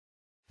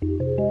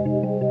Weeks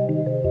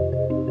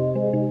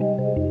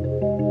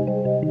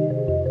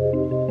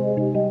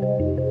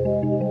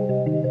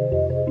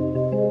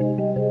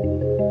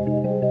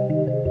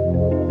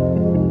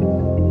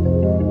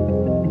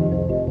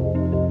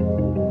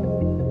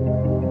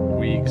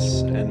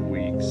and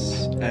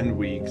weeks and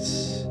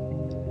weeks,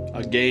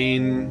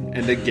 again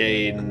and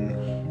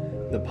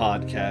again, the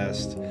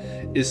podcast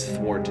is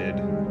thwarted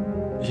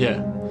Yeah.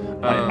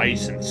 by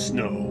ice and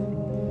snow.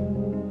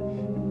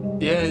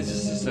 Yeah, it's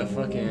just a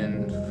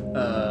fucking.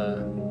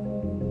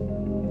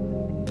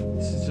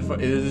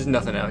 There's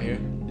nothing out here.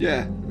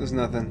 Yeah, there's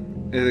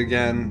nothing. It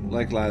again,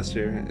 like last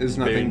year, is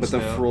nothing Buried but the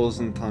snow.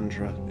 frozen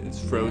tundra. It's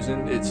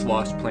frozen. It's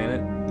lost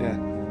planet. Yeah.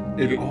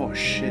 Oh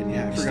shit!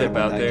 Yeah, I forgot Step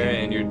about out that there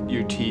game. and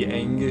your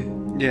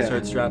T-Eng Yeah.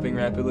 starts dropping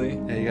rapidly.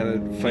 Yeah, you gotta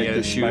fight You gotta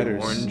the shoot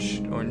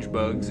spiders. orange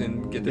bugs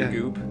and get their Yeah.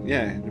 goop.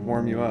 Yeah, to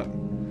warm you up.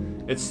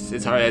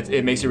 It's hard.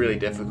 It makes it really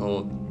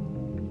difficult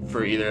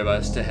for either of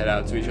us to head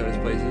out to each other's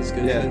places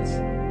because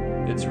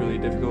it's really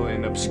difficult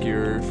in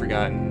obscure,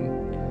 forgotten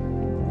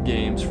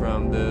games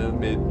from the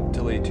mid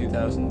to late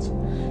 2000s.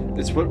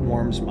 It's what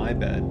warms my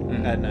bed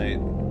Mhm. at night,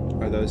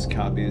 are those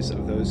copies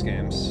of those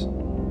games,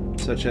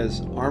 such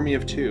as Army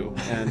of Two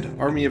and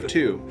Army of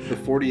Two: The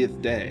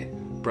 40th Day.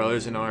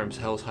 Brothers in Arms,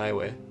 Hell's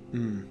Highway.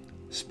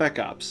 Spec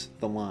Ops: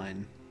 The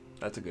Line.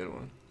 That's a good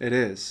one. It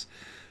is.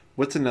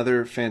 What's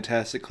another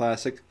fantastic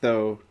classic,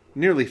 though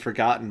nearly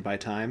forgotten by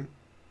time?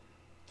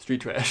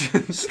 Street Trash.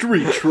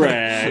 Street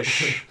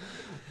Trash.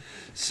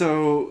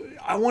 So,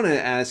 I want to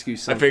ask you I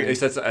something. figured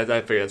that's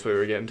what we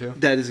were getting to.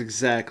 That is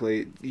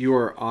exactly. You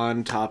are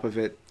on top of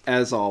it,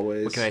 as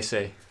always. What can I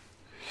say?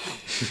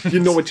 You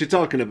know what you're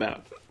talking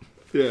about.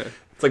 Yeah.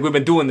 It's like we've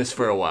been doing this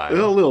for a A while.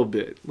 little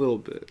bit.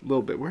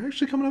 We're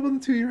actually coming up on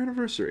the 2-year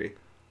anniversary.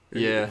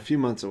 Yeah. A few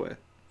months away.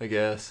 I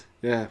guess.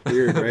 Yeah,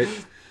 weird, right?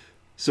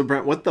 So,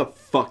 Brent, what the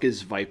fuck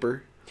is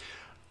Viper?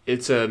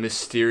 It's a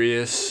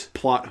mysterious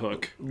Plot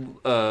hook.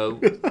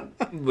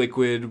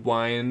 liquid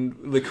wine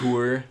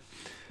liqueur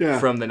Yeah.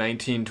 from the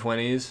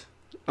 1920s.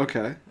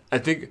 Okay.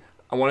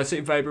 I want to say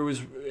Viper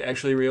was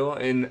actually real,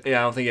 and I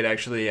don't think it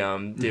actually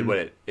did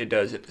what it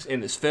does in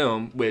this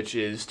film, which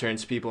is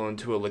turns people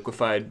into a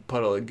liquefied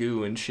puddle of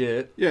goo and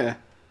shit, Yeah.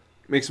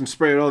 Makes them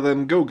spray all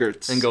them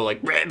Go-Gurts. and go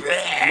like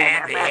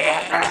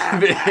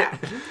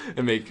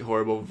and make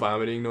horrible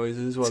vomiting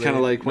noises. While It's kind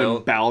of like when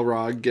melt.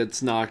 Balrog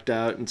gets knocked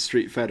out in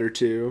Street Fighter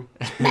 2.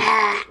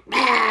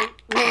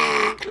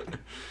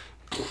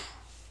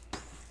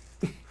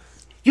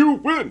 You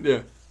win!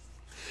 Yeah.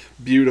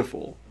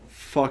 Beautiful.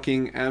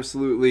 Fucking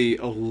absolutely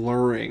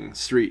alluring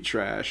street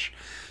trash.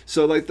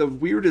 So, like, the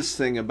weirdest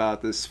thing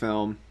about this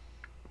film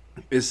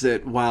is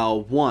that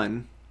while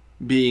one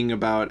being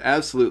about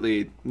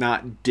absolutely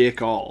not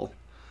dick all,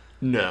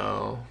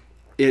 No.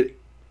 it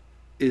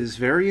is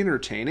very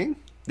entertaining.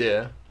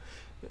 Yeah.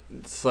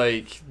 It's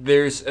like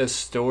there's a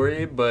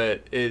story,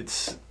 but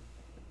it's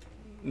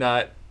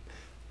not.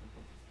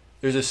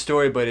 There's a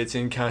story, but it's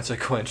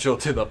inconsequential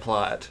to the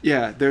plot.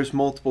 Yeah, there's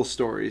multiple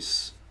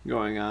stories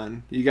going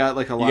on. You got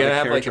like a lot You gotta of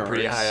have like character a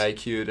pretty arcs. high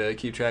IQ to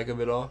keep track of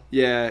it all.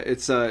 Yeah,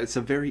 it's a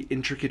very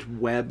intricate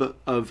web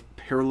of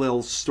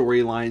parallel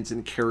storylines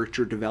and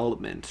character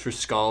development. It's for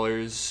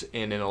scholars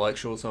and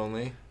intellectuals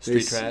only.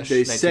 They Street Trash,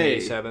 They say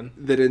 1987.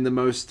 that in the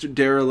most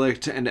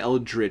derelict and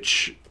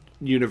eldritch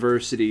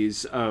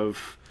universities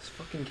of... It's a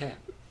fucking cat.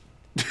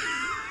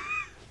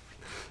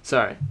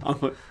 Sorry.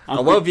 I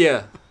I love you.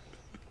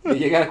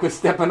 You gotta quit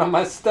stepping on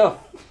my stuff.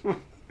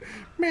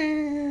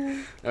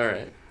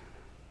 Alright.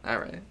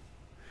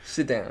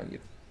 Sit down. You.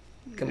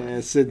 Come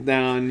on. Sit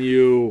down,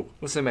 you.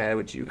 What's the matter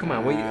with you? Come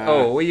on.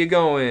 Where you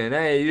going?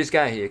 Hey, you just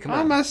got here. Come on.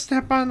 I must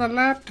step on the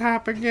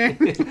laptop again.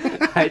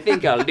 I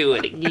think I'll do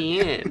it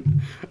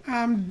again.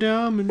 I'm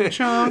dumb and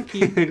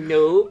chunky.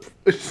 Nope.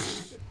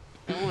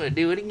 I want to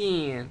do it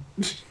again.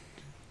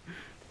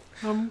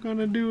 I'm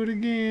gonna do it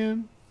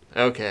again.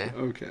 Okay.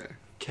 Okay.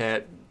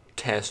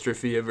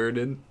 Catastrophe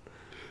averted.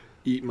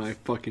 Eat my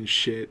fucking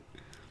shit.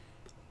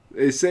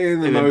 They say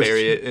in the And then most...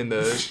 bury it in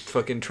the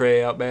fucking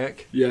tray out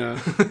back. Yeah.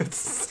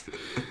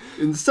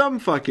 In some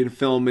fucking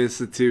film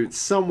institute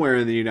somewhere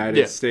in the United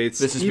Yeah, States,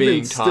 this is even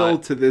being still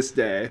taught to this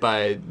day,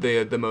 By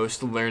the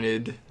most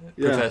learned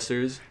Yeah.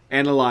 professors.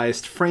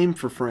 analyzed frame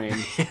for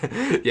frame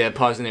Yeah,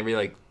 pausing every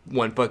like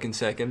 1 fucking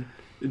second.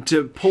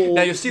 to pull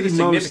Now you'll see the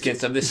most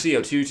significance of this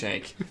CO2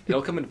 tank.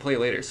 It'll come into play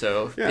later,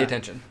 so Yeah. pay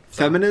attention.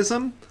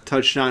 feminism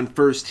touched on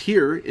first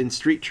here in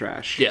Street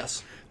Trash.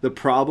 Yes. The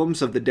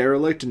problems of the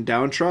derelict and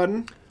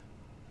downtrodden.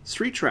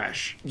 Street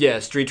Trash. Yeah,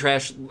 Street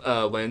Trash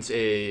lends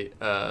a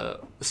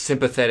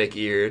sympathetic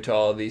ear to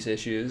all of these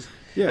issues.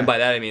 Yeah. And by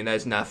that I mean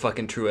that's not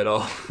fucking true at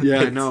all. Yeah,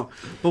 I It's know.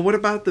 But what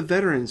about the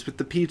veterans with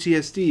the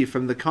PTSD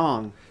from the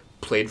Kong?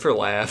 Played for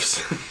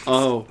laughs.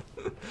 Oh.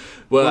 Well,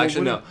 Well,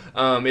 actually, what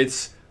no.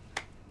 It's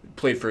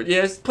played for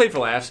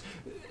laughs.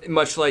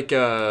 Much like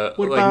What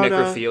like about,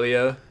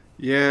 necrophilia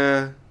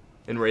Yeah.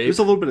 and rape. There's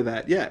a little bit of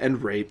that. Yeah,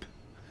 and rape.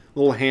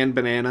 Little hand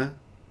banana.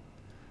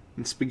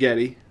 And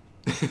spaghetti.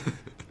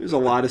 There's a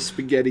lot of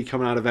spaghetti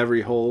coming out of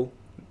every hole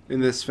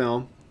in this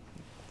film.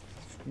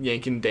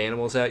 yanking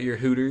Danimals at your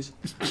Hooters.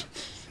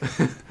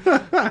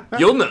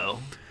 You'll know.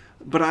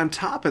 But on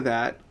top of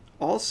that,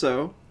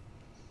 also,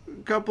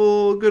 a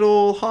couple good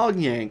old hog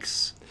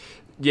yanks.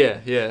 Yeah.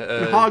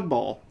 Hog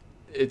ball.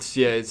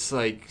 It's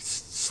like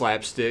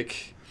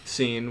slapstick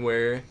scene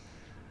where,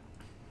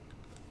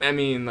 I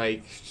mean,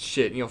 like,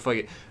 shit, fuck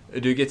it. A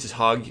dude gets his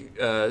hog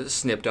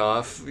snipped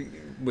off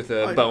with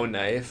a bone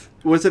knife.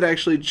 Was it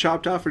actually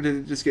chopped off, or did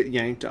it just get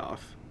yanked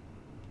off?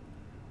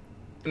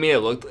 I mean, it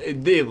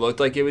looked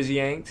like it was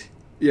yanked.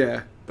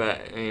 Yeah.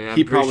 But I mean,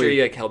 I'm pretty sure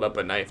he like held up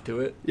a knife to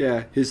it.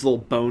 Yeah, his little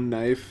bone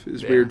knife,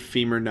 his weird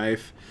femur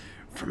knife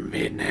from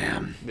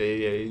Vietnam.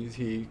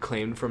 He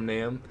claimed from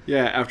Nam.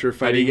 Yeah, after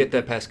fighting. How do you get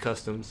that past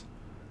customs?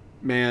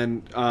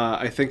 Man,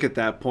 I think at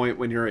that point,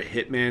 when you're a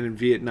hitman in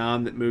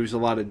Vietnam that moves a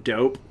lot of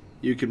dope,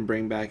 you can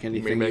bring back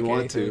anything you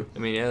want to. I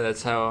mean, yeah,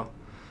 that's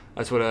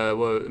what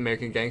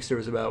American Gangster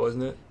was about,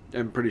 wasn't it?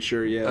 I'm pretty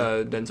sure,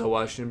 yeah. Denzel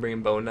Washington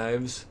bringing bone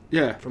knives.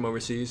 Yeah. From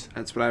overseas.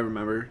 That's what I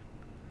remember.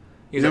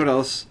 You know what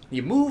else?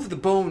 You move the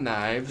bone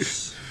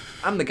knives.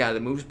 I'm the guy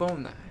that moves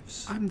bone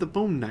knives. I'm the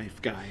bone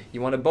knife guy.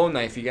 You want a bone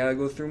knife, you gotta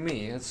go through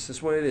me.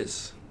 That's what it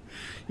is.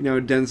 You know,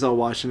 Denzel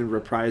Washington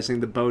reprising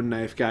the bone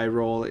knife guy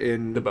role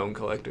in... The Bone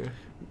Collector.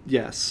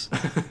 Yes.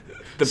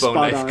 The Bone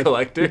Knife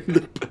Collector.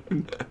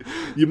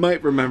 You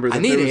might remember that I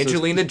need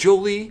Angelina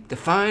Jolie to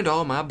find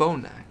all my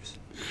bone knives.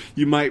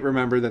 You might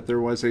remember that there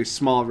was a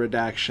small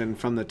redaction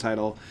from the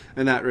title,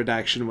 and that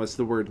redaction was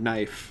the word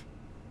knife.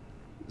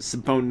 It's the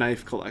Bone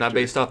Knife Collector. Not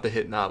based off the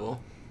hit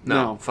novel.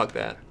 No, fuck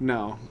that.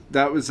 No,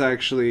 that was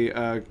actually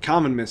a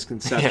common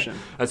misconception.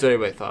 Yeah, that's what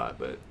everybody thought,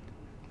 but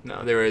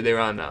no, they were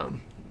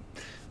on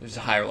there's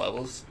higher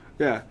levels.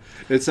 Yeah,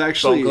 it's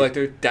actually Bone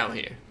Collector down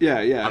here.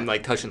 Yeah. I'm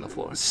like touching the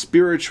floor.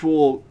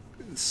 Spiritual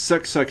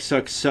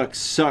successor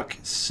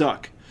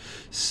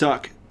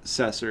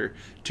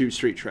to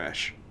Street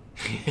Trash.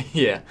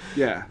 Yeah.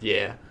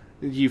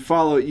 You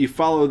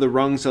follow the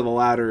rungs of the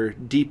ladder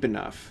deep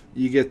enough,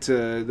 you get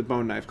to the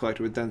Bone Knife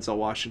Collector with Denzel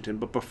Washington.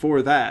 But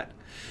before that,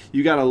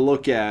 you got to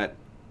look at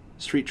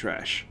Street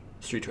Trash.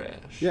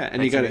 Yeah,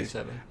 and you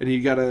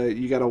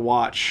gotta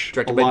watch.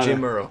 Directed by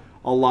Jim Murrow.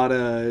 A lot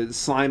of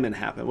Slimin'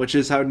 happen, which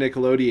is how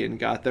Nickelodeon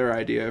got their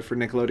idea for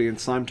Nickelodeon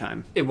Slime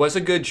Time. It was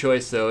a good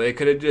choice though. It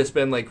could have just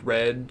been like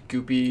red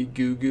goopy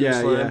goo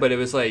slime, but it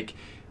was like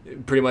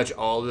pretty much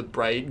all the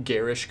bright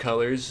garish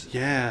colors.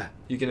 Yeah.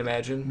 You can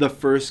imagine. The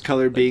first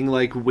color being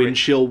like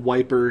windshield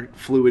wiper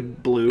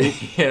fluid blue.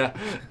 Yeah.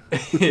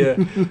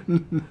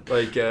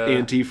 Like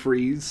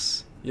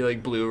antifreeze. You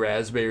like blue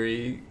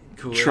raspberry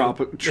Kool-Aid.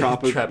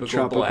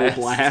 Tropical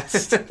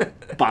blast.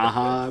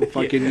 Baja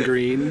fucking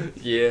green.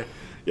 Yeah.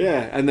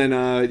 Yeah, and then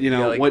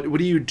like, what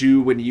do you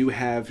do when you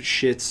have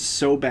shits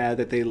so bad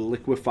that they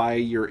liquefy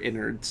your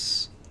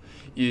innards?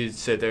 You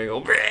sit there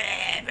and go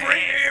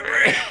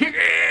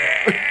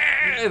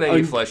and then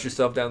you flush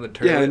yourself down the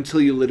turd. Yeah,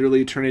 until you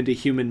literally turn into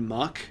human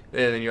muck.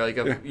 And then you're like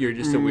you're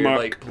just a weird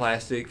like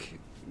plastic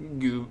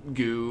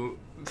goo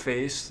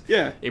face.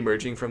 Yeah.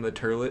 Emerging from the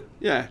turlet.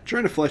 Yeah,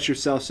 trying to flush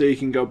yourself so you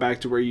can go back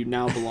to where you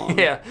now belong.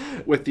 Yeah.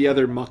 With the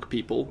other muck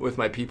people. With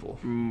my people.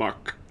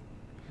 Muck.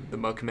 The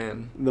Muck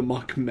Men. The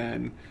Muck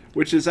Men.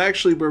 Which is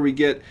actually where we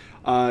get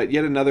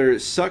yet another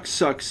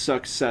successor,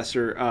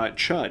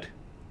 Chud.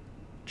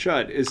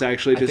 Chud is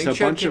actually just a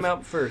bunch of... I think Chud came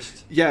out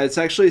first. Yeah, it's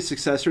actually a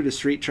successor to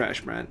Street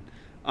Trash, Brent.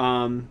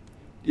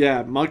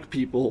 Yeah, Muck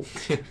people.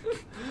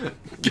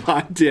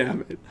 God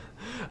damn it.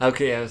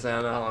 Okay, I don't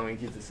know how long we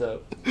can keep this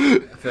up. I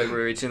feel like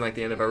we're reaching like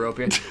the end of our rope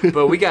here.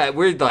 But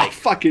we're like... I'll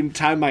fucking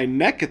tie my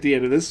neck at the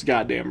end of this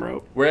goddamn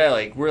rope. We're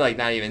like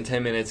not even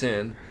 10 minutes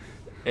in.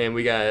 And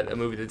we got a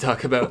movie to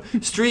talk about.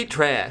 Street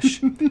Trash.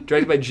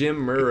 Directed by Jim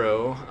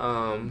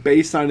Murrow.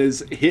 Based on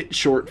his hit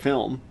short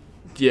film.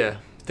 Yeah.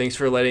 Thanks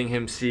for letting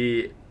him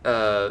see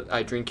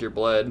I Drink Your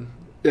Blood.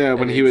 Yeah,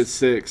 when he was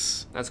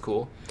 6. That's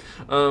cool.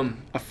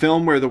 A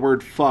film where the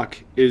word fuck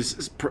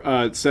is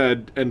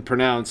said and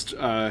pronounced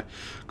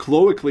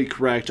colloquially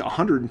correct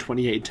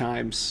 128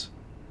 times.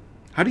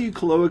 How do you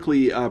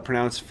colloquially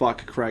pronounce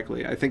fuck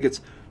correctly? I think it's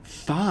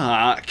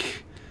fuck.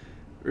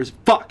 Or is it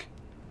fuck?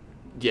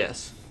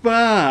 Yes.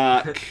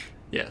 Fuck.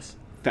 Yes.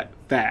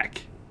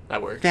 Fack.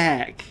 That works.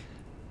 Fack.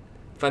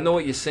 If I know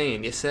what you're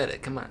saying, you said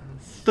it. Come on.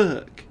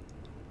 Fuck.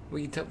 What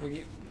are you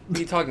talking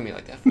to me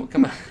like that for?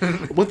 Come on.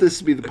 I want this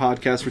to be the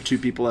Podcast for Two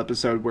People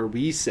episode where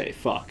we say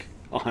fuck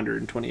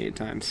 128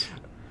 times.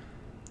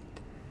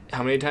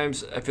 How many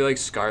times? I feel like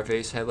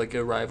Scarface had like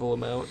a rival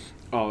amount.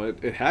 Oh,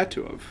 it had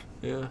to have.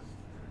 Yeah.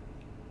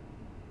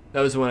 That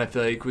was the one I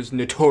feel like was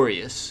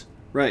notorious.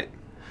 Right.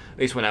 At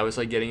least when I was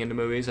like getting into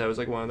movies, I was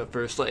like one of the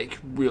first like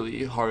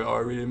really hard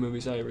R-rated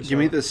movies I ever saw. Give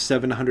me this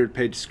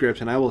 700-page script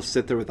and I will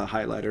sit there with a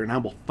highlighter and I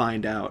will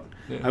find out.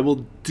 Yeah. I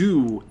will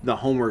do the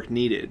homework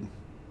needed.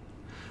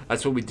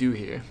 That's what we do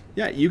here.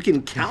 Yeah, you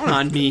can count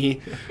on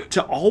me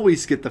to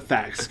always get the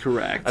facts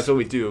correct. That's what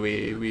we do.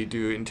 We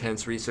do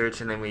intense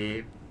research and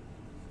then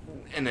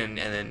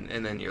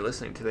you're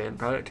listening to the end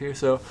product here.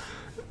 So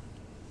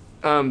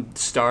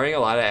starring a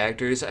lot of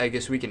actors, I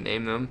guess we can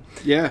name them.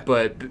 Yeah.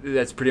 But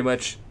that's pretty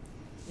much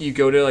you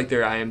go to like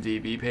their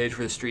IMDb page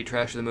for the street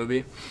trash of the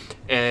movie,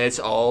 and it's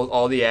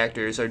all the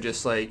actors are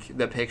just like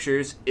the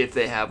pictures, if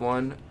they have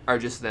one, are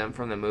just them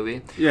from the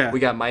movie. Yeah. We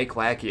got Mike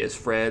Lackey as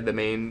Fred, the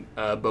main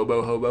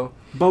Bobo Hobo.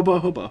 Bobo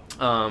Hobo.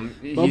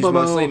 He's Bobo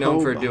mostly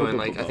known for Hobo, doing Hobo,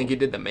 like Bobo. I think he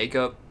did the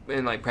makeup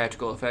and like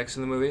practical effects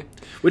in the movie.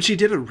 Which he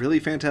did a really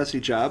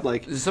fantastic job.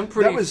 Like Some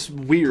pretty that was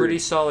weird. pretty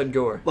solid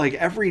gore. Like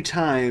every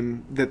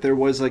time that there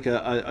was like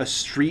a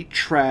street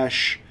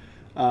trash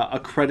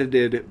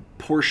accredited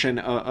portion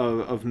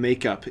of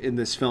makeup in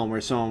this film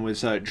where someone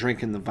was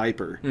drinking the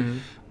Viper,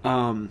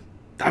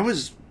 I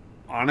was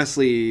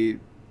honestly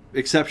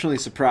exceptionally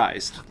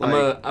surprised.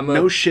 Like, I'm a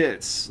no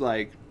shits.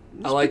 Like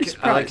I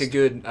like a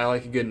good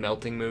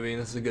melting movie.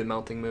 This is a good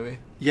melting movie.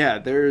 Yeah,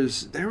 there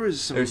was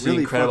some There's the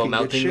really Incredible fucking good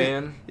Melting shit.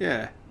 Man.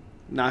 Yeah,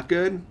 not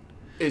good.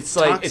 It's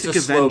like Toxic it's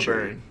a slow Avenger.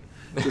 burn.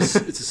 It's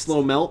a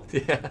slow melt.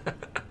 Yeah.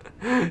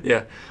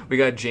 Yeah. We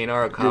got Jane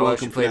You're Arakawa.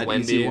 welcome She for that played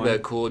Wendy, easy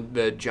one.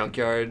 the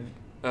junkyard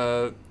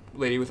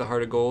lady with a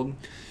heart of gold.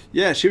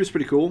 Yeah, she was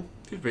pretty cool.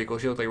 She was pretty cool.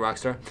 She looked like a rock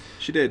star.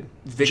 She did.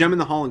 Vic- Gem in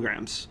the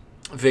Holograms.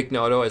 Vic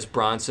Noto as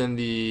Bronson,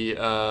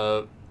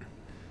 the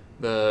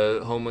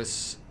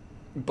homeless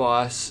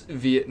boss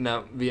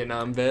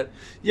Vietnam vet.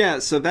 Yeah,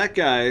 so that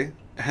guy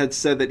had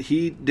said that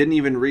he didn't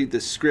even read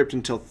the script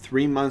until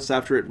 3 months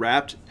after it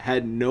wrapped,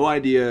 had no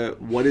idea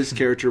what his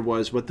character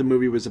was, what the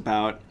movie was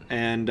about,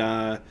 and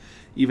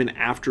even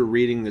after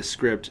reading the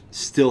script,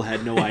 still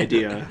had no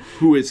idea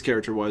who his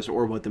character was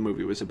or what the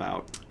movie was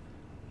about.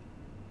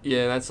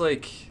 Yeah, that's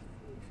like.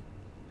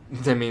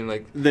 I mean,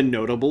 like. The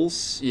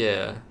notables.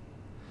 Yeah.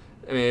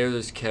 I mean,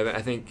 there's Kevin.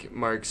 I think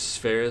Mark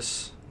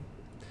Sferis.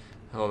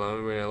 Hold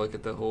on, we're gonna look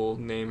at the whole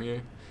name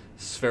here.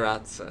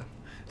 Sferazza.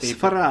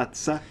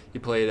 Sferazza. He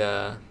played.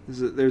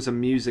 There's a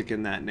music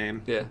in that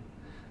name. Yeah,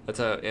 that's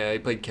how. Yeah, he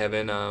played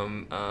Kevin,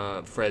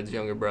 Fred's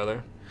younger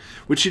brother.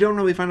 Which you don't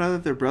really find out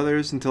that they're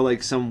brothers until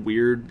like some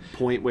weird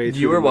point way through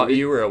the movie.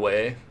 You were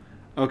away.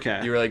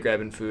 Okay. You were like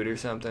grabbing food or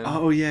something.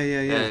 Oh yeah.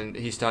 And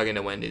he's talking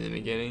to Wendy in the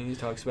beginning. He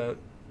talks about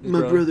his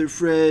My brother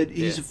Fred,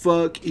 he's a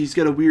fuck. He's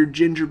got a weird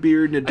ginger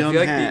beard and a dumb I feel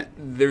like hat.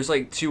 there's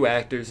like two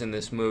actors in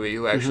this movie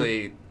who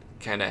actually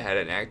kind of had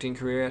an acting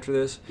career after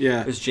this.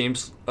 Yeah. There's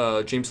James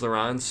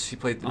Lawrence. He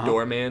played the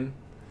doorman.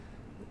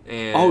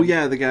 And Oh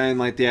yeah, the guy in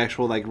like the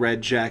actual like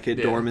red jacket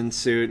doorman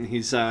suit, and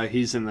he's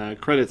in the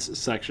credits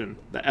section,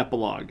 the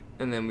epilogue.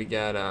 And then we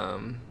got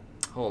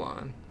hold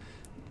on,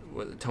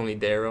 Tony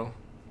Darrow.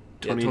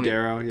 Tony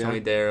Darrow, yeah. Tony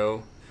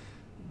Darrow.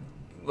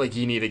 Like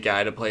you need a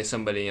guy to play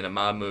somebody in a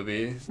mob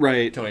movie.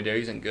 Right. Tony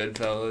Darrow's in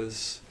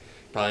Goodfellas,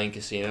 probably in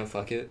Casino.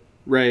 Fuck it.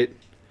 Right.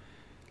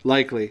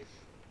 Likely.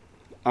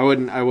 I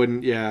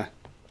wouldn't. Yeah.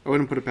 I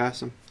wouldn't put it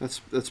past him.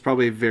 That's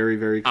probably very,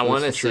 very close I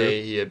want to true.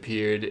 say he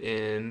appeared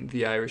in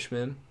The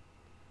Irishman.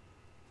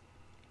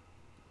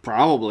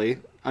 Probably.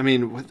 I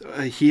mean,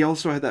 he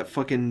also had that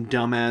fucking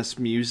dumbass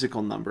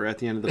musical number at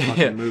the end of the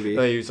fucking movie.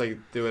 Like he was like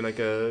doing like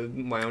a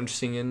lounge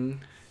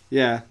singing.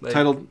 Yeah, like,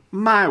 titled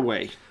My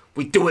Way.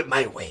 We do it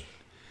my way.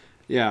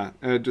 Yeah,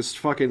 just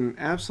fucking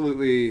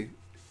absolutely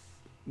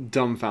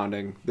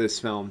dumbfounding, this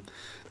film.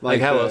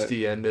 Like how else do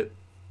you end it?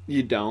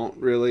 You don't,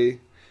 really.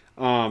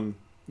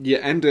 You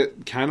end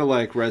it kind of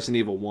like Resident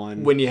Evil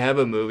 1. When you have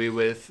a movie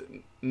with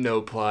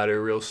no plot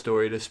or real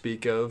story to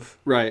speak of.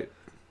 Right.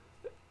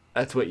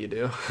 That's what you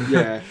do.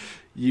 Yeah.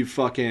 You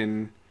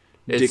fucking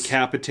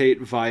decapitate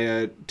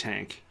via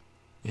tank.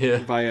 Yeah.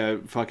 Via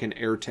fucking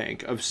air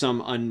tank of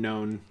some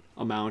unknown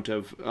amount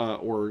of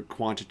or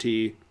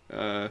quantity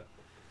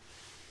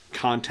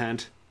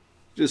content.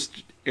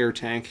 Just air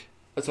tank.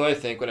 That's what I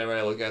think whenever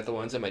I look at the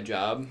ones at my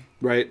job.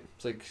 Right.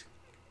 It's like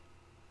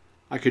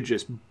I could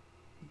just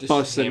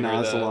bust the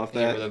nozzle off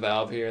that. Hammer the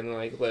valve here and then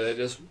like let it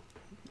just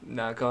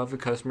knock off a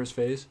customer's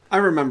face. I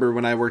remember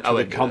when I worked I for the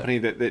would do company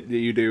that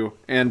you do,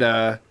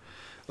 and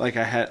like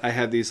I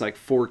had these like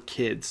 4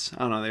 kids. I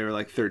don't know, they were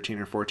like 13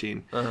 or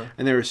 14,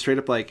 and they were straight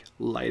up like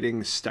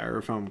lighting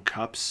styrofoam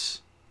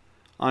cups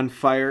on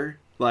fire,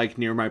 like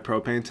near my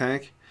propane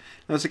tank.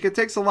 And I was like, it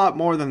takes a lot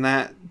more than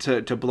that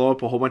to blow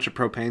up a whole bunch of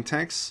propane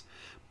tanks,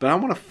 but I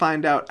want to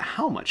find out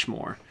how much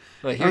more.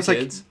 Like, I was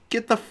kids. like,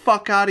 get the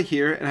fuck out of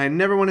here, and I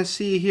never want to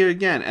see you here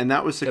again. And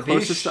that was the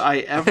closest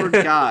I ever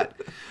got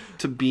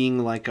to being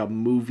like a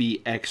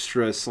movie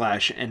extra /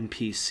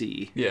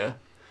 NPC. Yeah.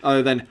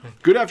 Other than,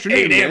 good afternoon,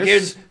 hey, damn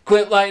miss. kids,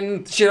 quit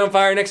lighting shit on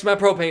fire next to my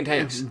propane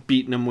tanks.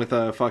 Beating them with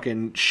a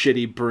fucking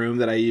shitty broom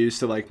that I used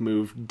to like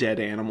move dead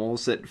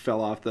animals that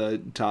fell off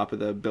the top of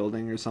the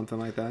building or something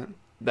like that.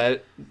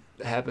 That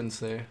happens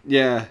there.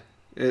 Yeah,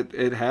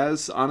 it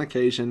has on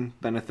occasion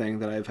been a thing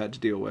that I've had to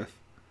deal with.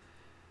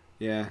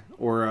 Yeah,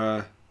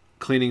 or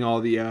cleaning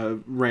all the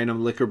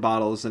random liquor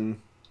bottles and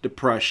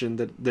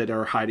depression that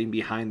are hiding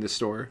behind the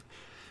store.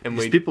 And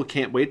because people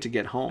can't wait to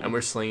get home. And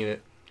we're slinging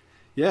it.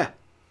 Yeah.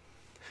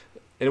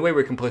 In a way,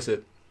 we're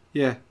complicit.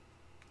 Yeah.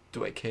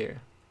 Do I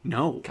care?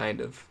 No.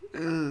 Kind of.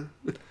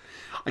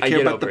 I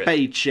care about the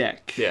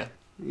paycheck. Yeah.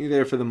 You're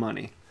there for the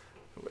money.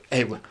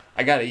 hey,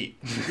 I gotta eat.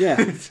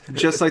 Yeah,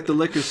 just like the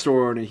liquor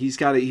store owner, he's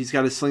got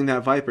to sling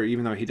that Viper,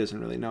 even though he doesn't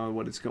really know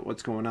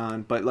what's going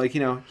on. But like,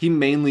 you know, he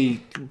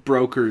mainly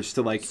brokers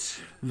to like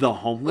the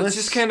homeless. Let's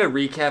just kind of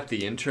recap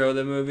the intro of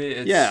the movie.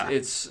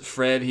 It's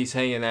Fred. He's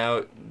hanging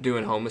out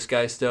doing homeless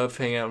guy stuff,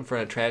 hanging out in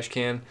front of a trash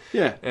can.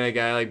 Yeah, and a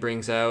guy like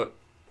brings out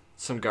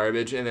some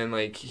garbage, and then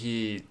like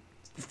he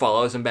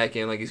follows him back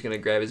in like he's gonna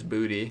grab his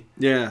booty.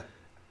 Yeah,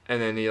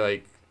 and then he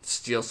like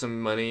steals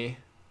some money.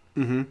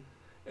 Mm-hmm.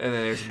 And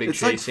then there's a big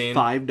chase scene.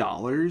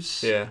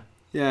 $5. Yeah.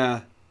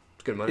 Yeah.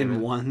 It's good money, in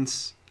man.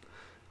 ones.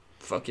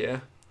 Fuck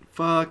yeah.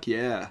 Fuck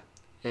yeah.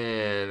 And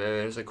then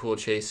there's a cool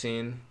chase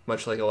scene,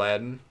 much like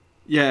Aladdin.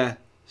 Yeah.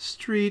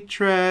 Street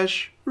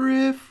trash,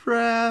 riff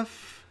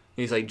raff.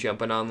 He's like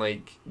jumping on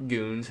like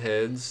goons'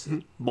 heads.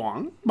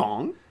 Bong,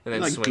 bong. And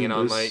then like swinging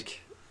Goombas. On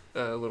like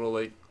little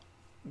like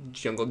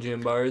jungle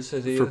gym bars.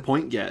 As he for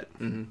point get.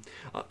 Mm-hmm.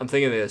 I'm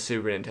thinking of the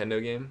Super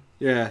Nintendo game.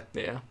 Yeah.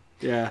 Yeah.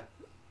 Yeah.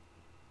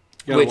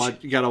 You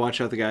gotta watch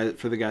out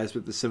for the guys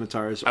with the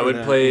scimitars. I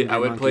would play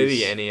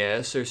the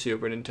NES or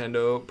Super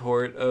Nintendo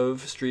port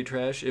of Street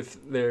Trash if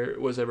there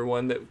was ever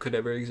one that could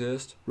ever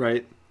exist.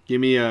 Right. Give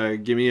me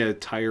a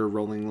tire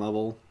rolling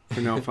level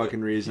for no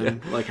fucking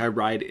reason. Yeah. Like I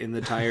ride in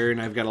the tire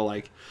and I've got to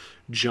like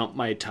jump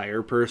my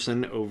tire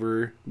person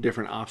over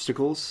different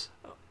obstacles.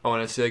 I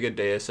want to see like a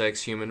Deus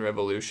Ex Human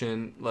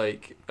Revolution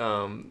like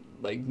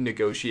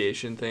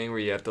negotiation thing where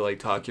you have to like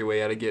talk your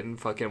way out of getting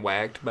fucking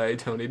whacked by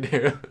Tony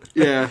Darrow.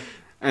 Yeah.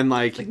 And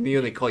like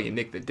they call you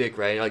Nick the Dick,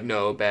 right? You're like,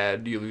 no,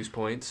 bad, you lose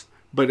points.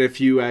 But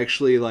if you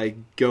actually like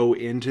go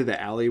into the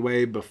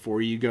alleyway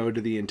before you go to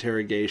the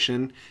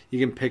interrogation, you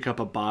can pick up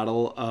a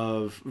bottle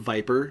of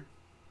Viper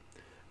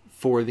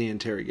for the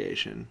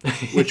interrogation,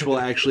 which will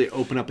actually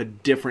open up a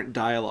different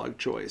dialogue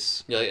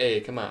choice. You're like, hey,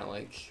 come on,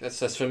 like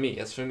that's for me.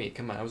 That's for me.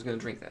 Come on, I was gonna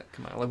drink that.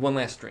 Come on, like one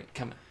last drink.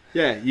 Come on.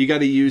 Yeah, you got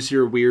to use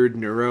your weird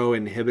neuro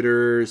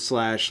inhibitor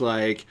 /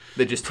 like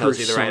that just tells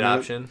you the right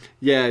option.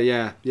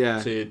 Yeah.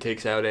 So it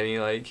takes out any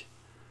like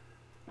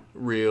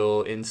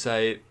real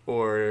insight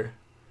or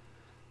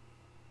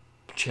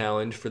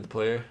challenge for the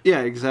player. Yeah,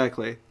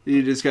 exactly.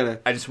 You just gotta.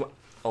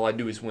 All I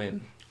do is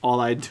win. All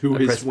I do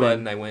is press win.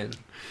 Button, I win.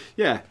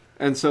 Yeah,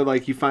 and so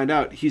like you find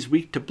out he's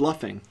weak to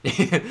bluffing,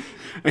 and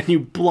you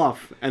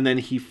bluff, and then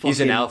he fucking.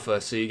 He's an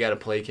alpha, so you got to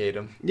placate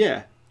him.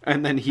 Yeah.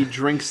 And then he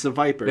drinks the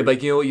Viper. They're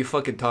like, you know what? You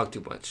fucking talk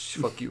too much.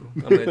 Fuck you.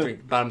 I'm going to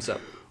drink. Bottoms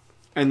up.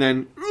 And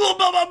then...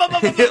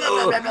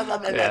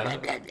 yeah.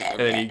 And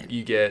then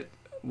you get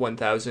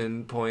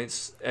 1,000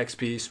 points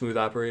XP Smooth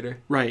Operator.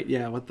 Right,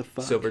 yeah. What the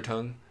fuck? Silver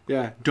Tongue.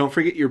 Yeah. Don't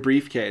forget your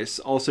briefcase.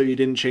 Also, you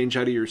didn't change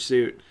out of your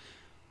suit.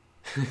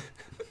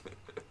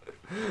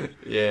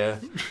 Yeah.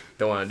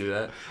 Don't want to do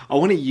that. I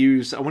want to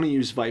use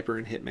Viper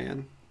and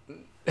Hitman.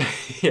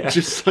 Yeah.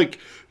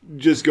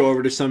 Just go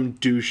over to some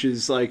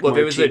douche's like. Well, if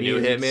it was a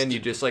new Hitman, you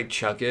just like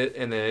chuck it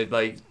and then it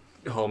like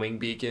homing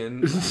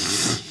beacon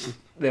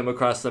them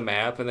across the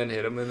map and then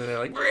hit them and then they're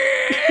like.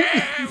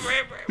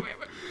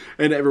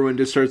 And everyone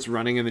just starts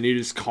running and then you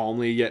just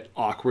calmly yet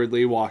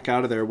awkwardly walk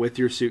out of there with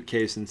your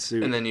suitcase and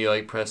suit. And then you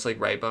like press like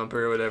right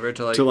bumper or whatever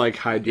to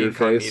hide your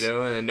face.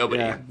 And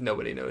then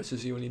nobody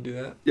notices you when you do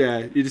that. Yeah,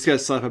 you just gotta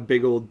slap a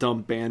big old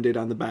dumb Band-Aid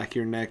on the back of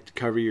your neck to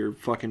cover your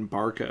fucking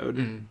barcode.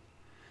 Mm.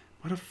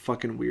 What a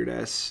fucking weird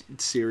ass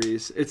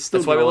series. It's still.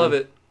 That's why we love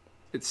it.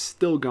 It's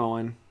still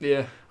going.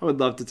 Yeah. I would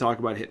love to talk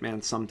about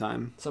Hitman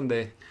sometime.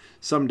 Someday.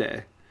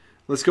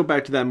 Let's go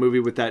back to that movie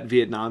with that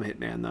Vietnam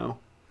Hitman though.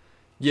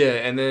 Yeah,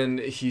 and then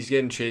he's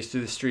getting chased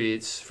through the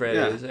streets,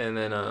 Fred is, and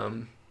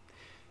then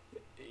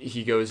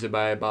he goes to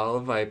buy a bottle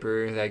of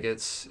Viper that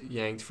gets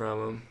yanked from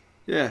him.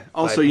 Yeah.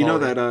 Also, you know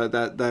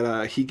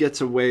that he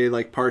gets away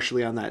like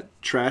partially on that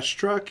trash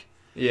truck.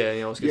 Yeah,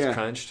 he almost gets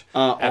crunched.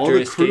 All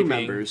the crew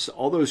members,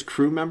 all those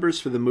crew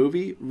members for the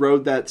movie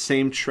rode that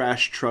same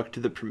trash truck to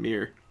the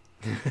premiere.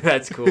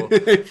 That's cool.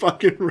 They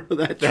fucking rode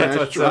that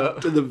trash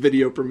truck to the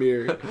video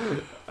premiere.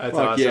 That's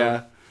awesome.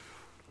 Yeah.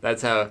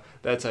 That's how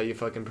you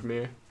fucking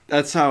premiere.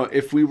 That's how,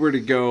 if we were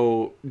to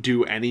go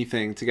do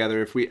anything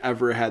together, if we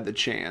ever had the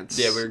chance.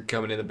 Yeah, we're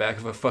coming in the back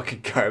of a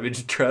fucking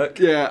garbage truck.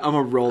 Yeah, I'm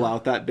gonna roll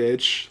out that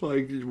bitch,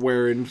 like,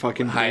 wearing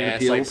fucking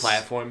high-ass, like,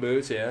 platform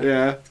boots, yeah.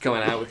 Yeah.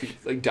 Coming out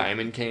with, like,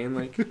 diamond cane,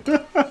 like.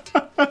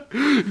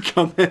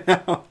 Coming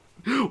out,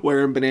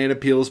 wearing banana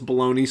peels,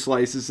 bologna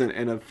slices,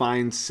 and a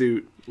fine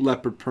suit,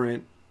 leopard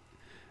print,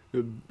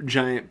 a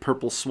giant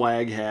purple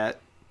swag hat.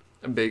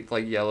 A big,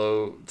 like,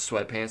 yellow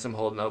sweatpants I'm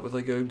holding up with,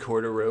 like, a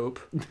cord of rope.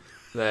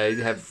 That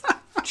have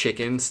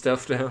chicken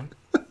stuffed down.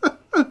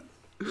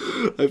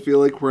 I feel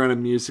like we're on a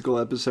musical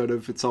episode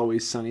of It's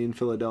Always Sunny in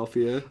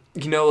Philadelphia.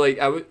 You know, like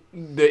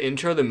the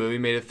intro of the movie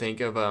made it think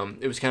of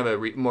it was kind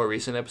of a more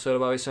recent episode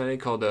of Always Sunny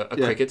called A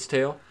Cricket's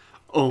Tale.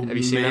 Oh, have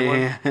you seen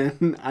that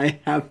one? I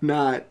have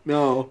not.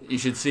 No. You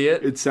should see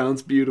it. It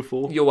sounds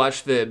beautiful. You'll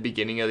watch the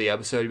beginning of the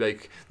episode. You'll be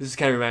like, this is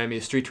kind of reminding me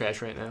of Street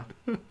Trash right now.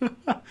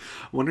 I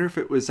wonder if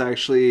it was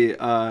actually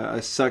a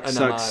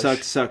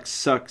successor.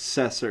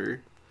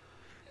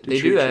 They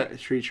do that.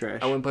 Street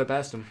Trash. I wouldn't play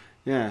past them.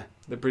 Yeah.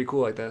 They're pretty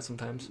cool like that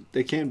sometimes.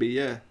 They can be,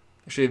 yeah.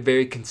 Actually, a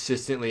very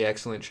consistently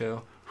excellent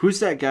show. Who's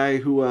that guy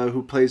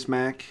who plays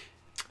Mac?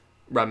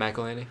 Rob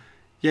McElhenney.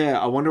 Yeah,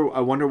 I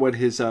wonder what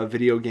his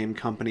video game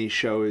company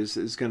show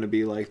is going to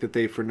be like that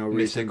they for no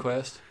reason. Mystic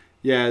Quest.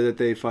 Yeah, that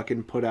they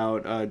fucking put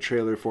out a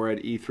trailer for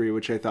at E3,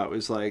 which I thought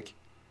was like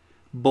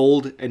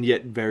bold and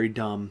yet very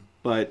dumb,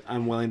 but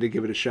I'm willing to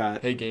give it a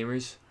shot. Hey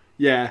gamers.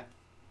 Yeah,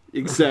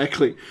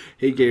 exactly.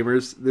 Hey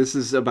gamers, this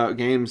is about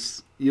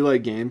games. You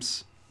like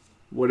games.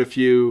 What if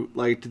you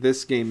liked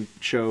this game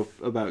show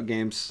about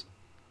games?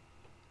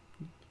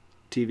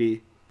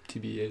 TV.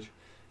 TBH.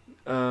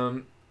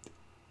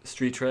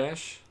 Street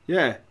Trash.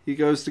 Yeah, he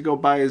goes to go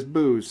buy his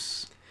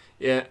booze.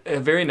 Yeah, a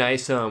very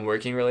nice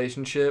working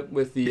relationship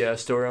with the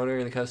store owner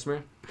and the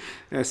customer.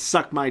 Yeah,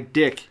 suck my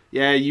dick.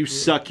 Yeah, you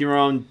suck your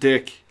own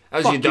dick.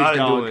 How's Fuck your daughter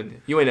dog.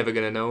 doing? You ain't never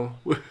gonna know.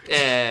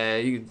 Yeah,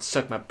 you can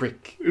suck my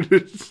prick.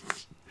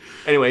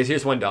 Anyways,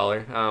 here's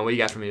 $1. What you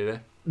got for me today?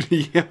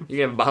 Yeah. You can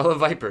have a bottle of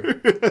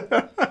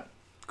Viper.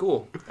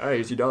 Cool. All right,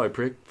 here's your dollar,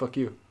 prick. Fuck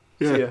you.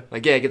 Yeah. See ya.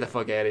 Like, yeah, get the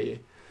fuck out of here.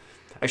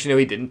 Actually, no,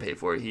 he didn't pay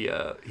for it.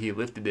 He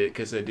lifted it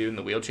because the dude in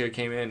the wheelchair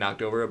came in and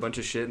knocked over a bunch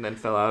of shit and then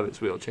fell out of his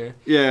wheelchair.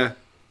 Yeah.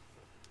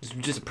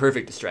 Just a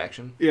perfect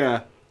distraction.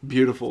 Yeah.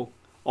 Beautiful.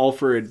 All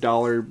for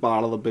 $1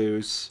 bottle of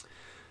booze.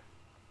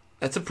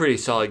 That's a pretty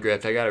solid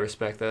grift. I gotta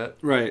respect that.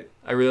 Right.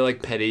 I really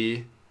like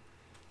petty,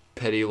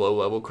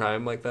 low-level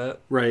crime like that.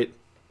 Right.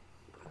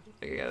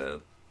 Like, I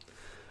gotta...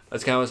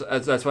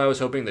 That's why I was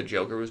hoping the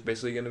Joker was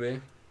basically gonna be.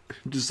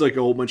 Just like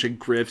a whole bunch of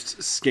grifts,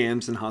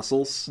 scams, and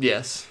hustles.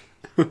 Yes.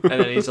 And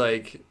then he's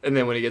like, and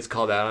then when he gets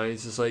called out on,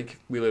 he's just like,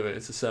 we live in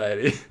a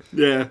society.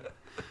 Yeah.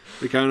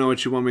 Like, I don't know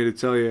what you want me to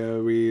tell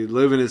you. We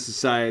live in a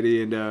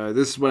society, and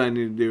this is what I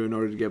need to do in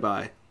order to get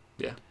by.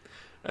 Yeah.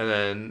 And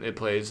then it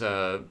plays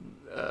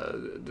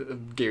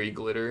Gary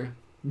Glitter.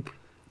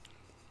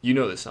 You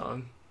know the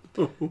song.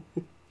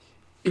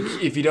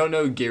 If you don't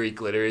know who Gary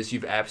Glitter is,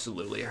 you've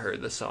absolutely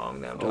heard the song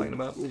that I'm talking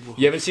about.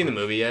 You haven't seen the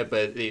movie yet,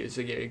 but it's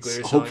a Gary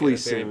Glitter song. Hopefully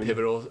soon.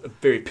 soon. A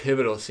very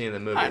pivotal scene in the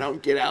movie. I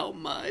don't get out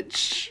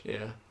much.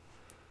 Yeah.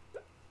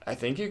 I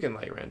think you can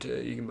like rent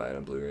it. You can buy it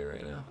on Blu-ray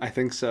right now. I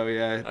think so,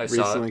 yeah. I It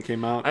saw recently it.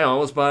 came out. I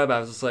almost bought it, but I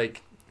was just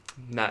like,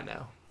 not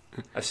now.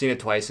 I've seen it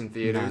twice in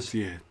theaters. Not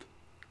yet.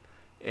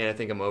 And I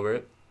think I'm over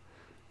it.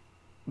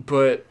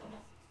 But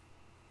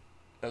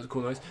that was a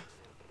cool noise.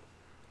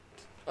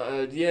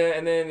 Yeah,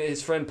 and then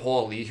his friend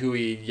Paul Lee, who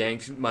he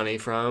yanked money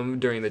from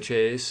during the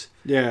chase,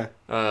 Yeah.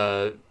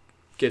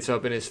 gets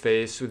up in his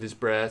face with his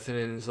breath and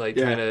is like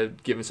Yeah. trying to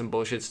give him some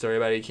bullshit story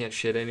about he can't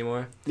shit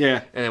anymore.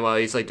 Yeah. And then while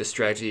he's like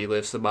distracted, he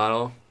lifts the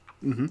bottle.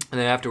 Mm-hmm. And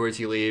then afterwards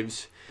he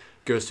leaves,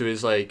 goes to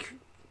his like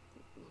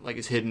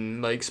his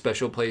hidden like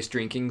special place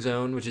drinking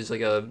zone, which is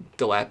like a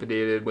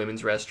dilapidated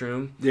women's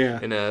restroom Yeah.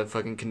 in a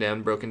fucking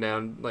condemned, broken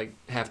down, like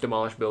half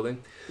demolished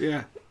building.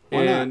 Yeah.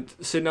 Why And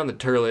sitting on the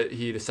turlet,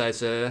 he decides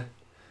to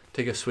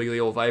take a swiggly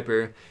old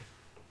Viper.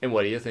 And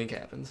what do you think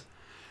happens?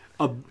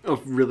 not? A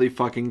really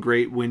fucking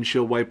great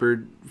windshield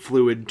wiper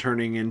fluid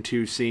turning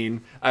into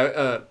scene.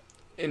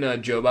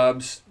 In Joe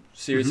Bob's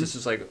series, Mhm. this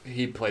is like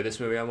he played this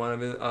movie on one of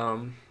his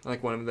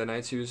one of the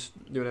nights he was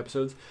doing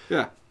episodes.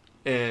 Yeah.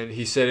 And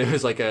he said it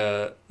was like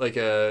a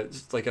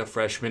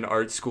freshman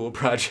art school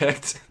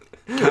project.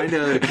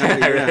 Kinda,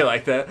 I really yeah.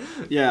 like that.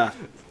 Yeah.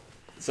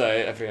 So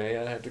I forgot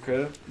I have to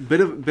credit. Bit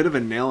of a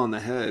nail on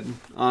the head,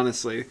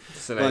 honestly.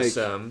 It's a nice.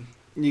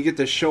 You get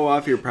to show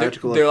off your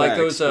practical They're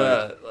effects.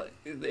 like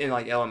those in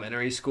like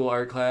elementary school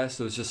art class.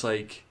 Those just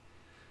like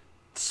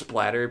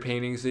splatter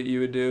paintings that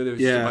you would do. There was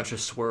just Yeah. a bunch of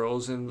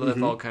swirls and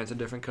Mhm. all kinds of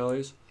different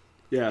colors.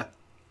 Yeah.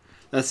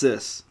 That's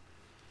this.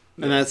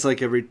 And that's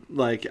like every,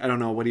 like, I don't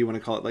know, what do you want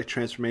to call it? Like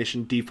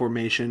transformation,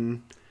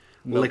 deformation,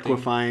 Melting.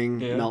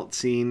 liquefying, Yeah. melt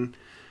scene.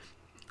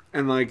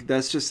 And like,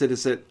 that's just it.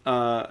 Is it,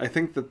 I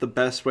think that the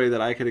best way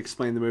that I could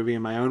explain the movie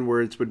in my own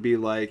words would be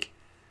like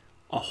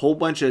a whole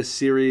bunch of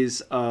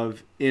series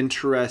of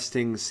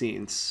interesting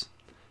scenes.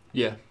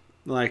 Yeah.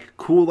 Like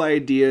cool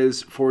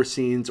ideas for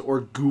scenes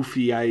or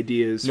goofy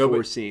ideas No, for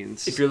but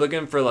scenes. If you're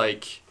looking for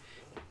like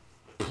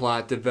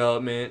plot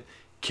development,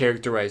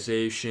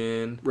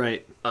 characterization,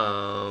 Right.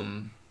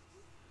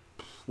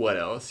 what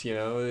else? You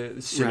know,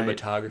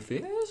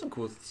 cinematography. There's some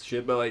cool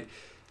shit, but like,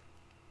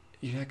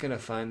 you're not gonna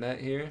find that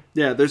here.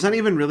 Yeah, there's not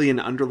even really an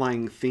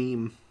underlying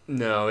theme.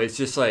 No, it's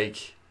just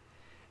like,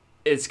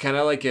 it's kind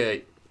of like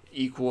a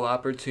equal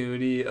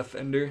opportunity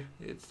offender.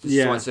 It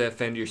just wants to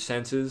offend your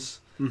senses,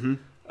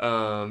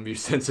 Mm-hmm. your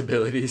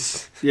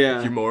sensibilities,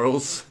 Yeah. your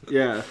morals,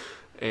 Yeah.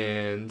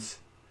 and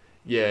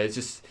yeah, it's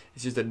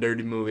just a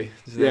dirty movie.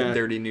 It's Yeah. a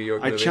dirty New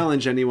York I movie.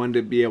 challenge anyone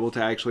to be able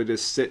to actually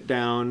just sit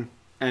down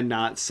and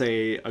not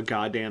say a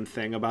goddamn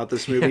thing about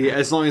this movie,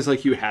 as long as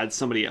like you had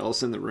somebody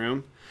else in the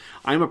room.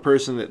 I'm a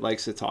person that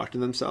likes to talk to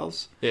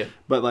themselves. Yeah.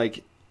 But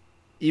like,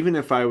 even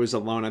if I was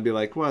alone, I'd be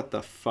like, "What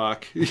the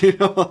fuck," you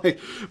know? Like,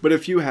 but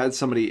if you had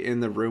somebody in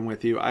the room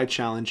with you, I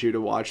challenge you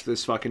to watch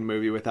this fucking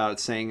movie without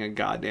saying a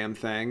goddamn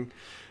thing.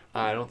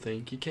 I don't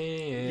think you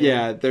can.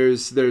 Yeah,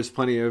 there's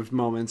plenty of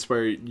moments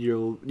where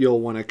you'll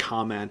want to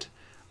comment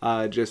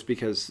just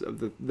because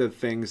of the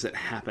things that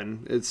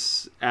happen.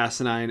 It's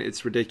asinine,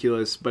 it's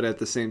ridiculous, but at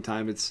the same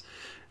time, it's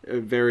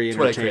very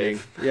entertaining.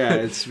 Yeah,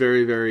 it's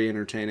very, very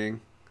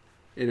entertaining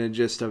in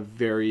just a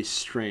very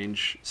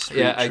strange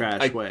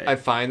trash way. I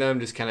find that I'm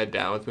just kind of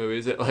down with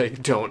movies that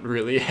like don't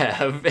really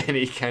have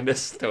any kind of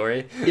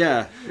story.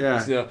 Yeah.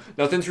 So,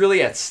 nothing's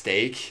really at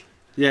stake.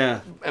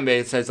 Yeah. I mean,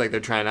 it says like they're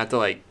trying not to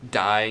like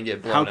die and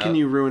get blown up. How can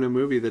you ruin a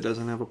movie that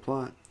doesn't have a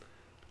plot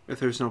if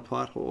there's no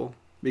plot hole?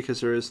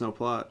 Because there is no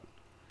plot.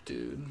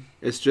 Dude.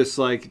 It's just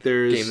like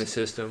there's... Game the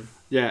system.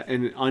 Yeah,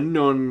 an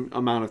unknown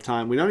amount of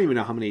time. We don't even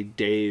know how many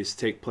days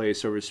take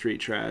place over Street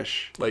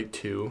Trash. Like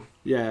 2.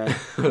 Yeah,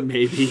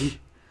 maybe.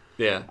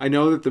 Yeah. I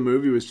know that the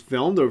movie was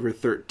filmed over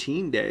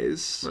 13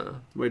 days,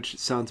 which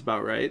sounds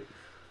about right.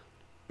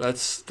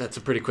 That's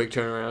a pretty quick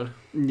turnaround.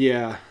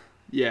 Yeah.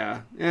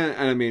 And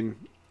I mean,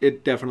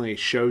 it definitely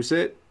shows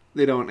it.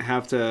 They don't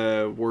have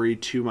to worry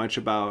too much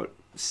about,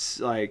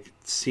 like,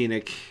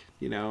 scenic...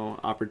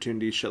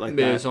 opportunities, shit like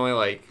that. There's only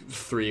like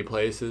 3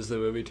 places the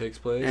movie takes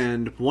place.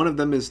 And one of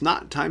them is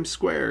not Times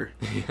Square.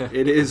 Yeah.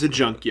 It is a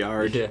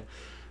junkyard. Yeah.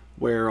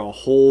 Where a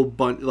whole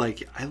bunch...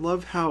 Like, I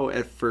love how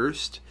at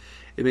first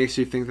it makes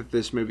you think that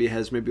this movie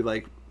has maybe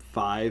like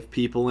 5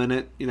 people in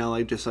it.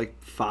 Like just like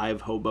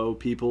 5 hobo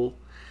people.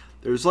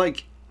 There's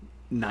like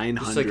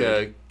 900. It's like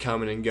a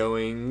coming and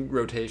going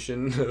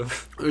rotation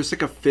of... There's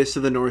like a Fist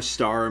of the North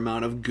Star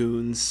amount of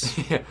goons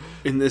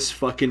in this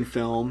fucking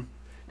film.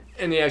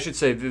 And yeah, I should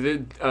say, if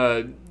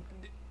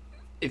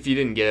you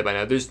didn't get it by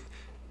now,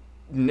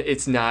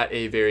 it's not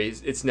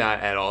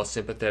at all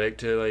sympathetic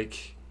to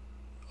like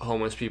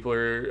homeless people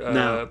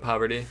or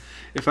poverty.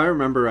 If I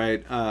remember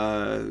right,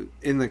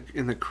 in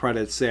the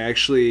credits, they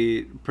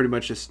actually pretty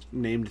much just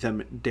named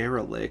them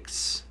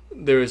derelicts.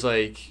 There was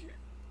like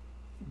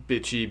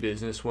bitchy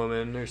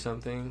businesswoman or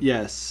something.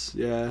 Yes.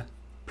 Yeah.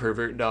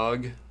 Pervert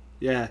dog.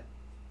 Yeah.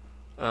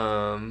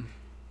 Whore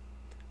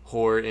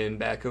in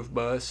back of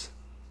bus.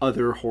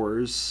 Other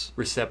whores.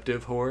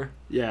 Receptive whore.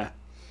 Yeah.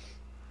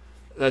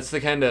 That's the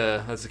kind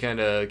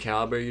of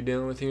caliber you're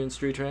dealing with here in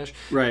Street Trash.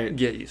 Right.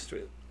 Get used to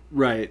it.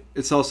 Right.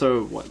 It's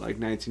also like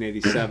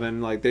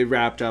 1987. Like they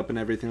wrapped up and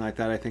everything like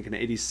that. I think in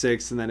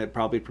 '86, and then it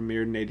probably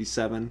premiered in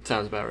 '87.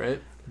 Sounds about right.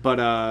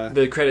 But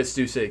the credits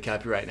do say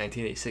copyright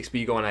 1986. But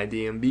you go on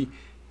IDMB.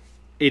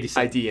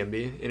 87.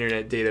 IDMB,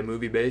 Internet Data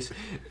Movie Base.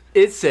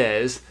 It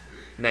says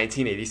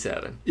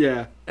 1987.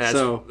 Yeah.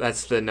 And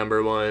that's the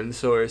number one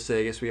source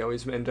I guess we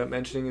always end up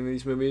mentioning in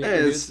these movies.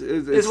 It's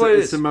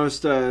the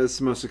most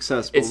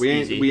accessible. It's we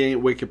easy.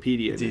 ain't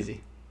Wikipedia. It's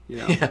easy.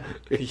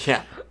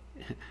 Yeah.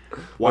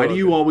 Why do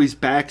you always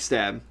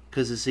backstab?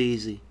 Because it's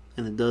easy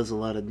and it does a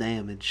lot of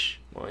damage.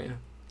 Oh yeah.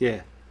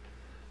 Yeah.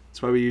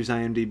 That's why we use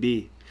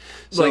IMDb.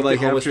 So like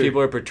the homeless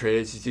people are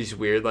portrayed as these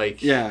weird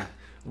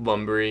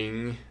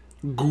lumbering,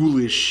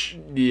 ghoulish.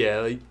 Yeah,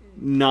 like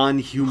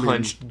non-human,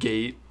 hunched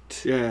gait.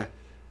 Yeah.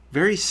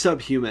 Very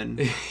subhuman.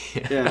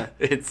 Yeah.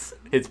 It's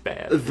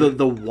bad.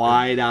 The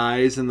wide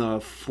eyes and the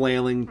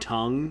flailing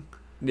tongue.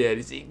 Yeah,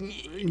 it's like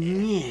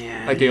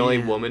the only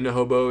woman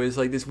hobo is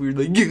like this weird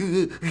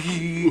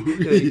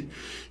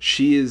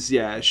she is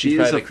a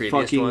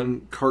fucking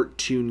one.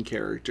 Cartoon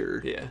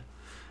character. Yeah.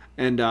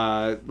 And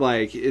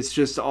it's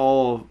just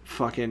all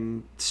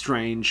fucking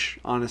strange,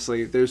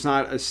 honestly. There's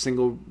not a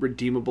single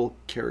redeemable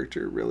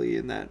character really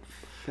in that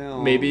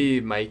film. Maybe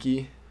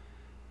Mikey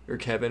or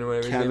Kevin or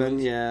whatever his name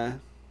is. Yeah.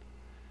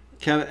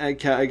 I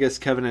guess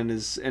Kevin and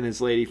his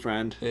lady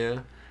friend. Yeah.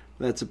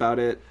 That's about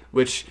it.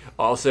 Which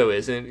also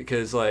isn't,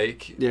 because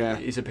yeah,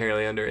 he's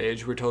apparently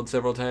underage, we're told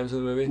several times in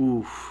the movie.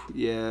 Oof,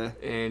 yeah.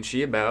 And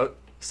she about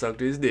sucked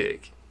his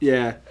dick.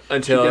 Yeah.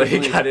 Until he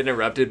got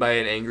interrupted by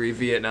an angry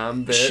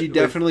Vietnam vet. She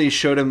definitely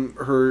showed him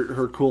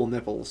her cool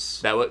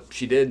nipples. That what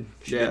she did.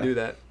 She did do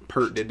that.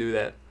 Pert. She did do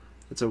that.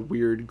 That's a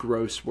weird,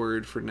 gross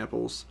word for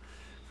nipples.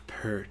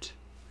 Pert.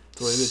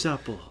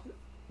 Supple.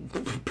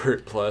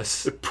 Pert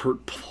plus.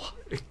 Pert plus.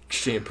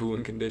 Shampoo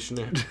and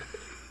conditioner.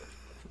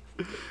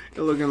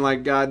 You're looking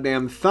like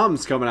goddamn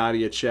thumbs coming out of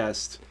your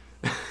chest.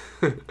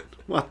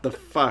 What the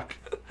fuck?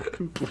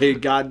 Play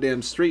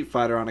goddamn Street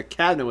Fighter on a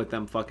cabinet with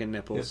them fucking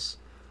nipples.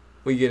 Yeah.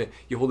 Well,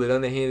 you hold it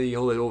underhanded, you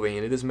hold it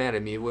overhand. It doesn't matter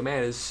to me. What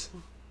matters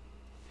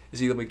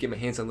is you let me get my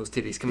hands on those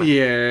titties. Come on.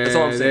 Yeah, that's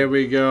all I'm saying. There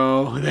we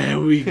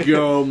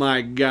go,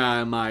 my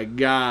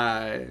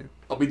guy.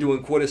 I'll be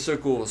doing quarter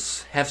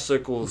circles, half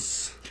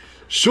circles.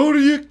 Shoulder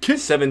your kid.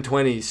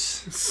 720s.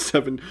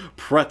 7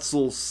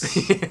 pretzels.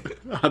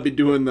 I'll be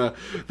doing the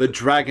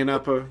dragon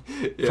upper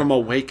from a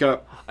wake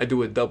up. I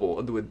do a double.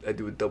 I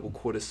do a double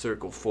quarter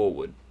circle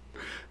forward.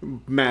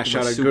 Mash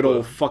out a good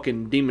old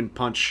fucking demon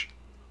punch.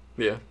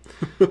 Yeah.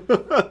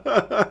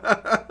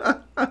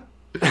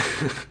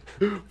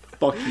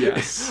 Fuck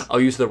yes.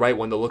 I'll use the right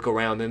one to look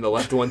around and the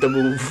left one to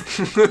move.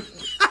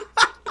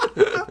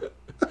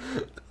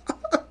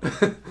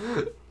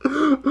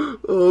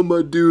 Oh,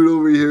 my dude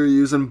over here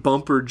using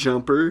bumper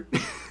jumper.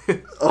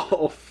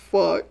 Oh,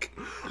 fuck.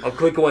 I'll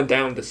click one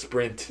down to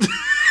sprint.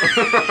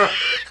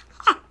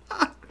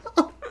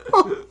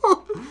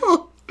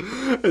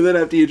 And then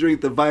after you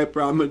drink the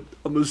Viper, I'm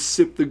gonna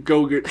sip the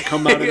Go-Gurt,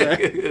 come out of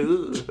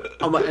that.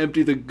 I'm gonna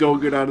empty the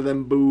Go-Gurt out of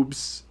them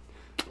boobs.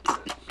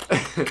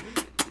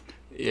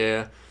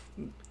 Yeah.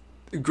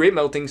 Great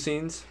melting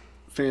scenes.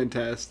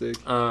 Fantastic.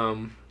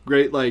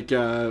 Great, like,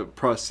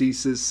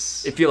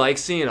 prosthesis. If you like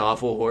seeing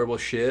awful, horrible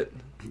shit,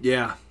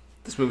 yeah.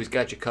 this movie's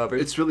got you covered.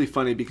 It's really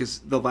funny because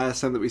the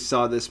last time that we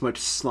saw this much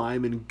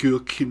slime and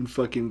gook and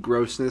fucking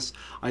grossness,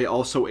 I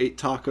also ate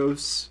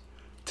tacos.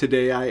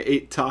 Today I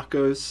ate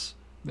tacos,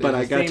 but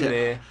I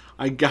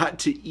got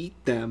to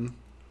eat them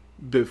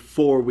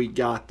before we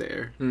got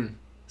there.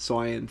 So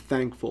I am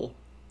thankful.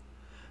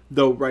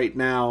 Though right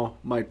now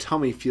my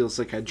tummy feels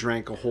like I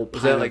drank a whole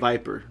pint of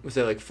Viper. Was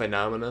that like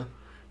Phenomena?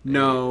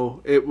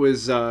 No, it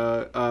was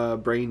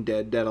Brain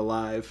Dead, Dead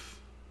Alive.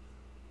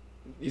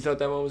 You thought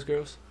that one was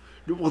gross?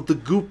 Well, the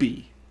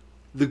goopy.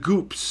 The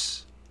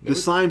goops. The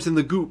slimes and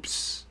the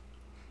goops.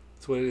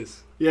 That's what it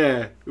is.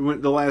 Yeah,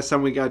 the last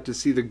time we got to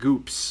see the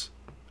goops,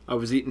 I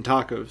was eating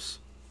tacos.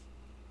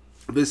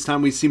 This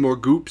time we see more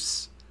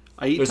goops,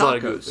 I eat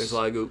tacos. There's a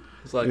lot of goop.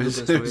 There's a lot of goop in this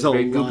movie. There's It's a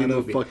very goopy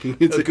movie.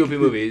 It's a goopy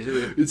movie.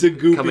 It's a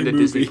goopy coming to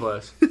movie. Disney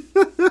Plus.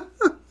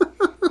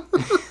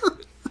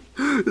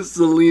 It's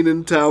the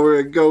Leaning Tower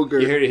of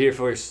Go-Gurt. You heard it here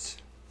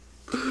first.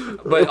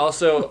 But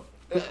also,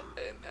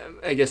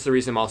 I guess the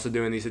reason I'm also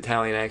doing these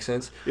Italian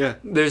accents. Yeah.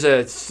 There's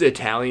a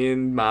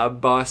Italian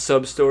mob boss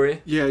sub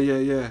story.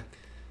 Yeah.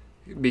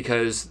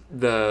 Because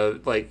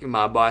the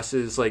mob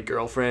boss's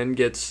girlfriend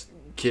gets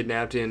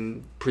kidnapped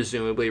and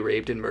presumably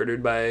raped and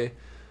murdered by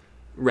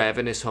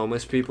ravenous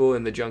homeless people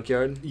in the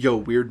junkyard. Yo,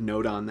 weird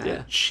note on that.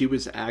 Yeah. She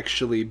was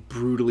actually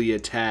brutally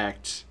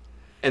attacked.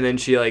 And then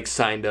she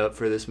signed up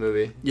for this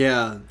movie.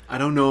 Yeah, I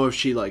don't know if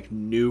she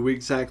knew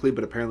exactly,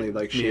 but apparently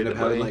she ended up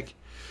having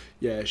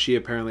she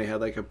apparently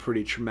had a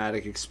pretty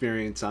traumatic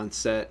experience on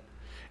set.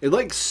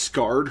 It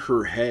scarred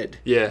her head.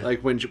 Yeah.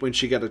 When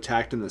she got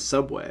attacked in the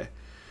subway,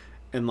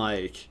 and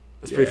it's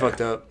pretty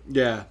fucked up.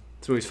 Yeah,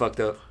 this movie's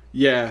fucked up.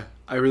 Yeah,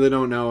 I really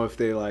don't know if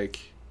they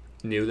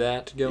knew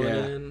that going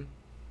in.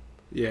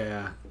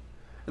 Yeah,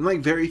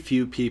 and very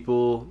few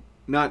people,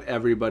 not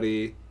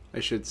everybody,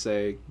 I should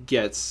say,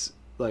 gets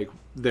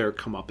their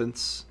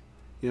comeuppance.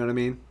 You know what I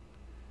mean?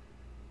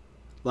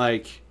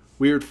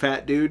 Weird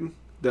fat dude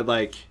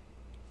that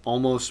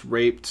almost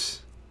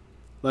raped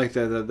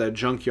the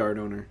junkyard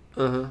owner.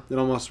 That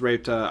almost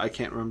raped I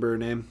can't remember her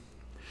name.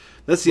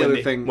 That's the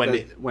other thing.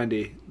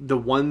 Wendy. The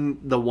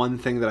one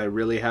thing that I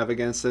really have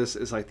against this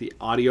is the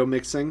audio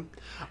mixing.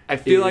 I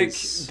feel like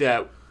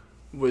that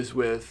was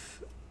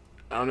with,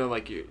 I don't know,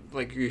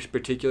 your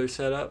particular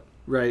setup.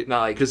 Right.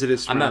 Not because it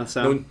is surround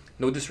sound.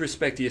 No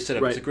disrespect to your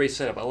setup. Right. It's a great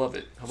setup. I love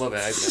it. I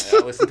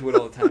listen to it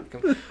all the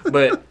time.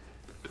 But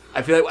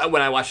I feel like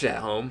when I watched it at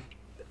home,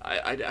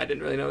 I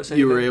didn't really notice anything.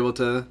 You were able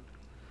to.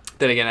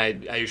 Then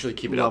again, I usually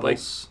keep it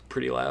levels. up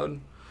pretty loud.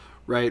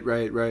 Right.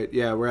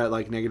 Yeah, we're at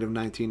negative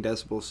 19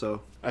 decibels,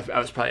 so. I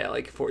was probably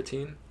at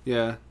 14.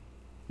 Yeah.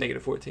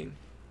 Negative 14.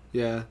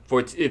 Yeah.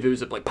 If it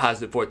was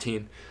positive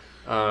 14.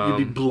 You'd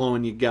be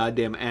blowing your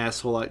goddamn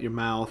asshole out your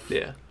mouth.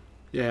 Yeah.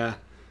 Yeah.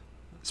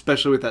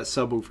 Especially with that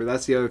subwoofer.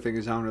 That's the other thing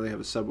is I don't really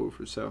have a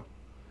subwoofer, so.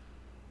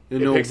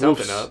 It picks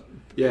something up.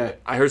 Yeah.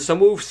 I heard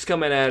some woofs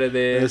coming out of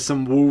there. There's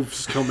some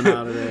woofs coming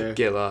out of there.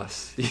 Get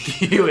lost.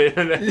 you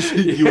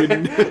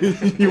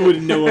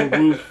wouldn't know a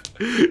woof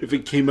if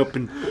it came up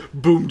and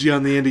boomed you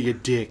on the end of your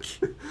dick.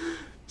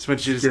 So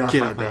much you just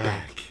get off my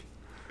back.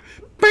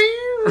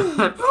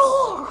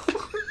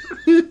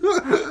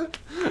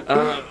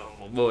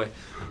 Oh boy.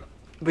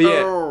 But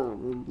yeah.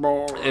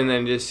 And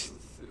then just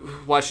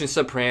watching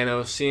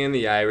Sopranos, seeing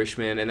The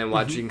Irishman, and then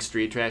watching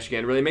Street Trash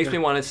again really makes me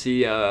want to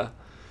see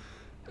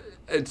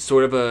it's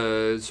sort of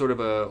a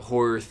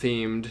horror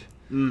themed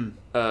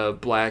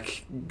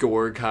black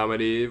gore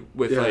comedy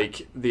with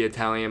the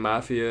Italian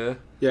mafia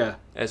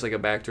as a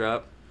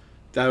backdrop.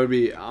 That would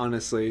be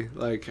honestly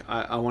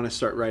I want to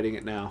start writing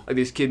it now.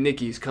 This kid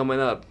Nicky's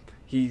coming up.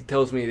 He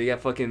tells me they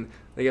got fucking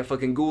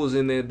ghouls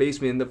in the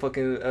basement, in the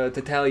fucking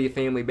Tatalia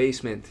family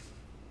basement.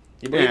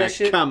 You believe that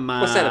shit? Come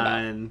on. What's that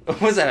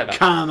about? What's that about?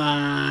 Come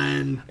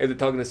on. And they're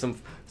talking to some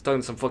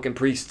fucking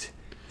priest.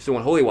 He's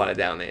doing holy water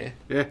down there.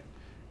 Yeah.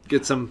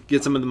 Get some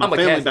of my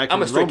family back.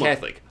 I'm a straight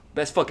Catholic.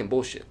 That's fucking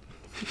bullshit.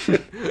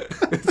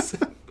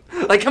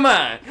 Come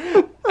on.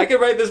 I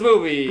could write this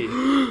movie.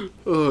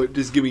 Oh,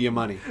 just give me your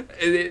money.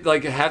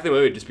 Half the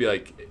movie would just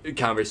be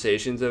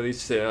conversations of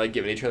these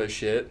giving each other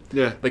shit.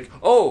 Yeah.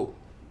 Oh,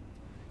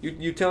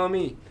 you telling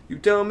me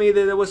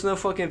that there was no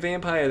fucking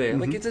vampire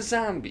there? It's a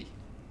zombie.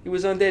 He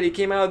was undead. He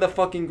came out of the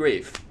fucking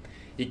grave.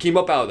 He came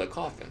up out of the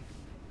coffin.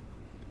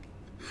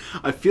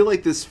 I feel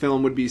like this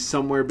film would be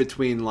somewhere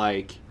between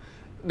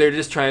they're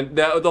just trying.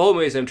 The whole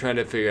movie is them trying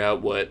to figure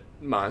out what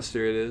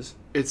monster it is.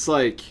 It's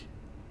like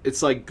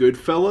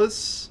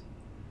Goodfellas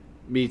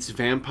meets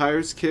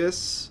Vampire's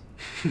Kiss.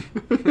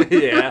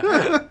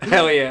 Yeah.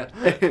 Hell yeah.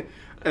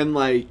 And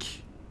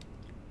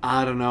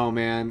I don't know,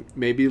 man.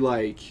 Maybe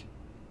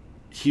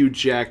Hugh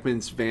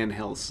Jackman's Van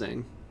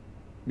Helsing.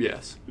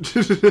 Yes.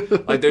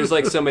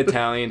 There's some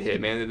Italian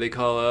hitman that they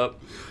call up.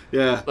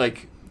 Yeah.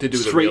 to do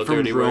the Straight real from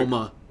dirty work.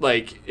 Roma.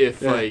 Like if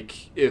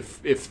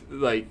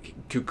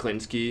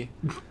Kuklinski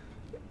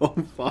Oh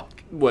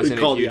fuck! wasn't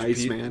call a the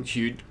huge, Iceman.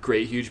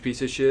 huge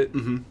piece of shit,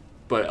 Mm-hmm.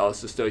 but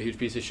also still a huge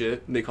piece of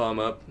shit. They call him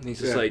up, and he's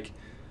just Yeah. like,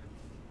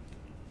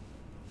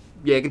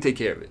 "Yeah, I can take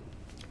care of it."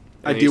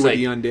 I And deal he's with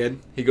like, the undead.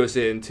 He goes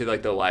into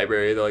like the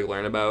library to like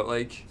learn about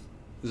like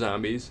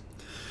zombies.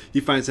 He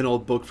finds an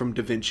old book from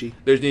Da Vinci.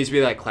 There needs to be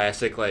that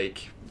classic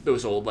like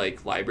those old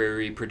like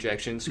library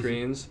projection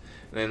screens,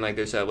 and then like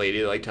there's that lady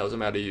that like tells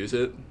him how to use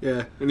it.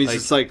 Yeah, and he's Like,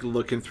 just like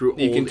looking through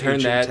You old can turn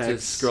ancient that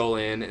texts. to scroll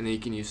in, and then you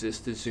can use this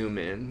to zoom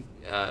in.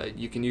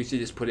 You can usually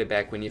just put it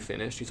back when you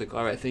finish. He's like,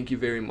 "All right, thank you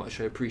very much.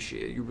 I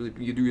appreciate it.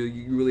 You're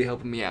really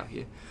helping me out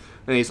here."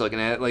 And he's looking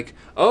at it like,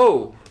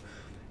 "Oh,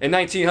 in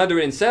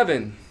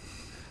 1907,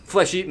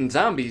 flesh-eating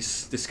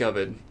zombies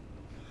discovered."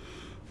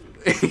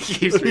 He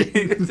keeps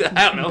reading.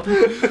 I don't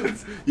know.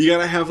 You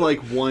gotta have like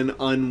one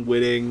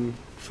unwitting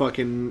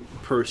fucking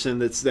person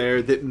that's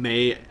there that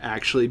may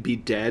actually be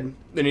dead.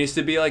 There needs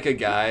to be like a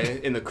guy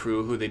in the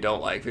crew who they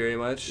don't like very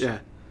much. Yeah.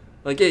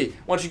 Like, hey,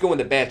 why don't you go in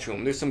the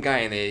bathroom? There's some guy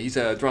in there. He's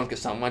drunk or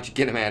something. Why don't you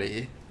get him out of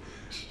here?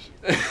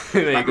 And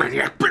then he goes,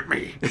 maniac bit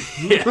me.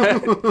 yeah.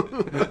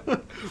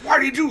 Why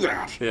do you do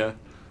that? Yeah. And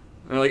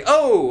they're like,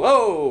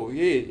 oh,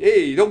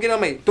 hey, don't get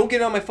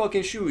on my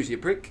fucking shoes, you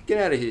prick. Get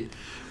out of here.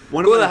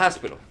 Go to the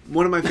hospital.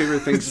 One of my favorite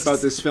things about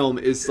this film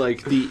is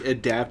like the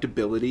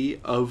adaptability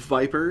of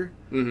Viper.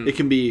 Mhm. It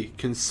can be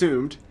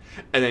consumed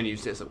And then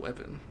used as a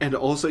weapon. and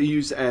also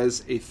used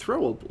as a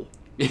throwable.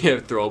 Yeah,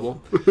 throwable.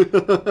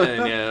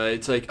 And yeah,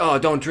 it's like, oh,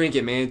 don't drink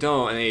it, man,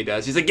 don't. And then he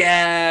does. He's like,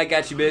 yeah, I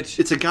got you, bitch.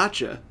 It's a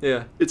gotcha.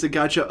 Yeah. It's a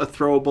gotcha, a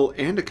throwable,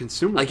 and a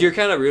consumable. Like, you're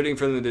kind of rooting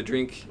for them to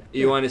drink.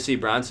 You Yeah. want to see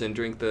Bronson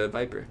drink the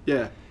Viper.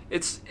 Yeah.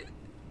 It's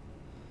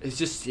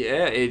just,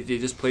 yeah, it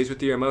just plays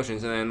with your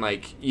emotions. And then,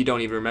 like, you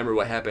don't even remember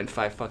what happened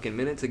 5 fucking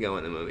minutes ago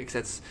in the movie. Because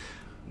that's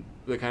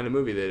the kind of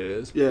movie that it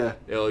is. Yeah.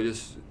 It'll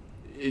just,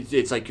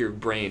 it's like your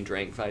brain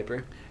drank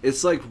Viper.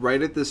 It's like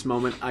right at this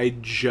moment, I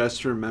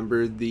just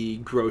remembered the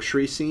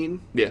grocery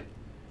scene Yeah.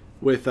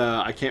 with,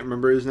 I can't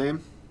remember his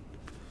name.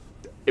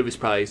 It was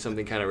probably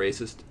something kind of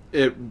racist.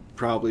 It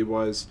probably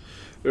was.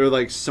 There were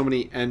like so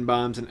many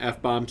N-bombs and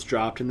F-bombs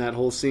dropped in that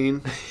whole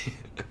scene.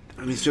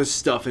 And he's just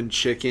stuffing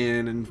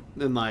chicken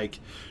and like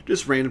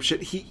just random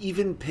shit. He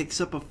even picks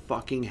up a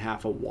fucking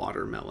half a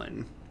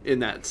watermelon in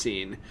that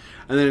scene.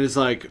 And then it's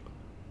like,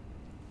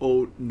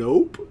 oh,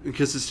 nope.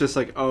 Because it's just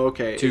like, oh,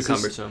 okay. Too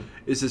cumbersome.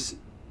 Is this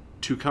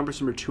too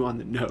cumbersome or too on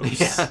the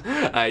nose?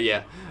 Yeah.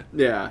 Yeah.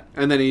 Yeah.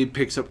 And then he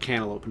picks up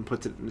cantaloupe and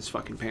puts it in his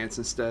fucking pants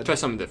instead. Try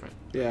something different.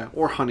 Yeah.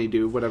 Or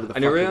honeydew, whatever the I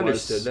fuck never it really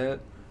was. understood that.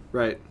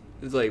 Right.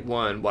 It's like,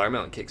 one,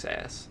 watermelon kicks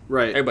ass.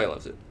 Right. Everybody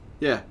loves it.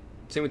 Yeah.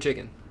 Same with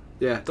chicken.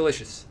 Yeah.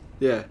 Delicious.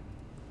 Yeah.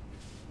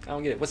 I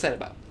don't get it. What's that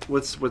about?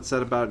 What's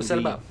that about? What's that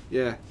about?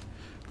 Yeah.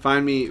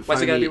 Find me.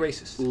 Why's it gotta be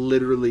racist?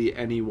 Literally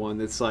anyone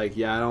that's like,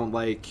 yeah, I don't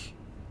like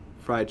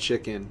fried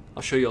chicken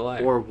I'll show you a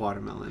liar. or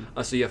watermelon.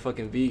 I'll see you a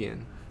fucking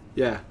vegan.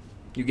 Yeah.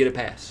 You get a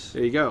pass.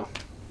 There you go.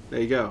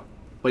 There you go.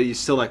 But you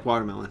still like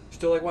watermelon.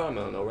 Still like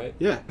watermelon though, right?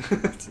 Yeah.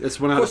 That's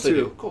one Of out course of I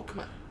do. two. Cool, come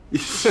on.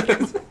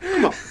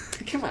 Come on.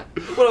 Come on.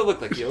 What do I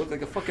look like? You look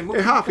like a fucking movie.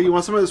 Hey, Hoffy, you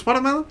want some of this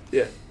watermelon?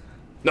 Yeah.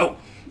 No.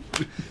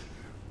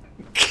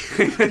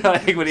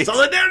 Like when he-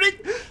 Solidarity!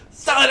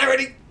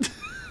 Solidarity!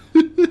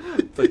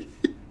 It's like,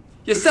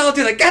 you sell it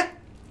to the god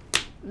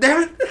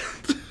damn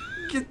it!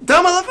 You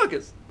dumb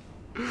motherfuckers!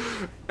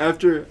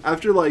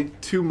 After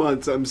like 2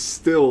 months, I'm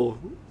still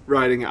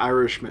riding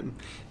Irishman.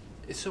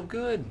 It's so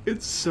good.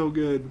 It's so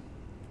good.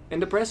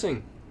 And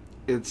depressing.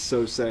 It's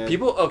so sad.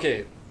 People,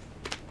 okay.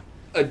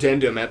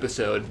 Addendum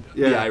episode,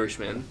 Yeah. The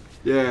Irishman.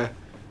 Yeah.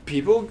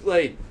 People,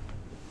 like,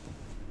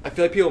 I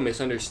feel like people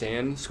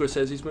misunderstand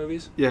Scorsese's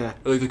movies. Yeah.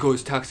 Like, they go,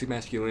 it's toxic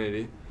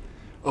masculinity.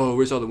 Oh,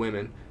 where's all the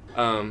women?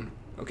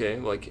 Okay,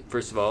 like,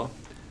 first of all,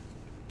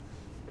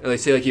 they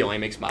say, like, he only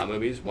makes mob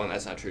movies. One,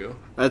 that's not true.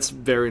 That's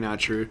very not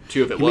true.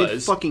 Two, if it He made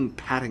was. fucking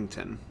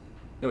Paddington.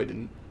 No, he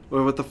didn't.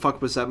 Or what the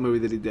fuck was that movie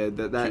that he did?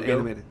 That Hugo?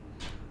 animated.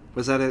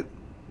 Was that it?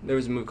 There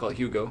was a movie called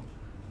Hugo.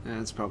 Yeah,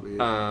 that's probably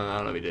it. I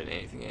don't know if he did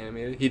anything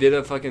animated. He did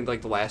a fucking,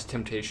 like, The Last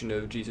Temptation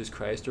of Jesus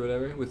Christ or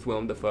whatever with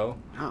Willem Dafoe.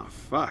 Oh,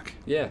 fuck.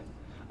 Yeah.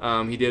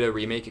 He did a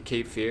remake of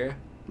Cape Fear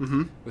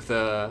Mm-hmm. with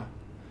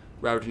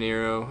Robert De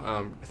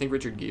Niro, I think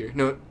Richard Gere.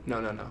 No.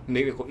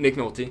 Nick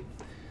Nolte,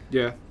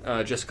 Yeah.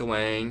 Jessica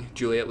Lange,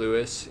 Juliette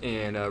Lewis,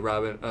 and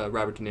Robert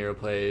De Niro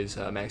plays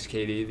Max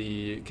Cady,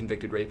 the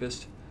convicted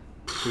rapist,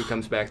 who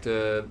comes back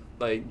to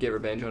like get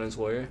revenge on his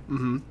lawyer.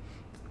 Mm-hmm.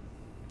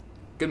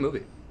 Good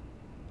movie.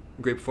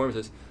 Great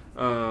performances.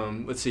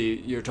 Let's see.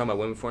 You're talking about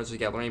women performances. You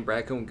got Lorraine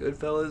Bracco in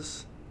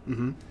Goodfellas.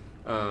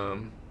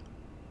 Mm-hmm.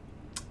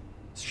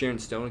 Sharon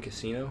Stone in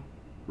Casino.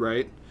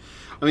 Right.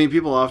 I mean,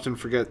 people often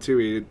forget,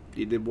 too,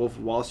 he did Wolf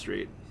of Wall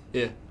Street.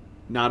 Yeah.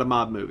 Not a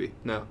mob movie.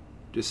 No.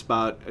 Just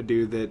about a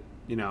dude that,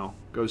 you know,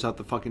 goes out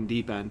the fucking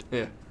deep end.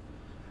 Yeah.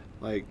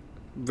 Like,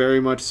 very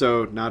much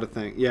so, not a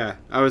thing. Yeah,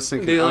 I was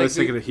thinking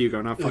of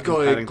Hugo, not Like, fucking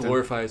oh, it Paddington.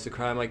 glorifies the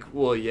crime. Like,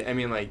 well, yeah. I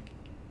mean, like,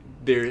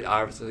 there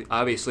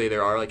obviously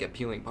there are like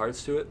appealing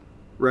parts to it.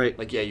 Right.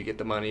 Like, yeah, you get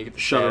the money, you get the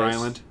Shutter status.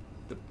 Island.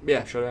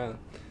 Yeah, Shutter Island.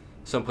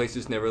 Some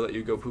places never let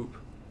you go poop.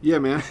 Yeah,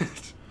 man.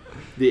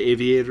 The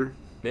Aviator.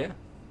 Yeah.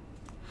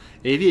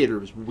 Aviator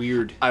was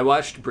weird. I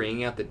watched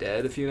Bringing Out the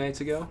Dead a few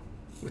nights ago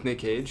with Nick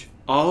Cage.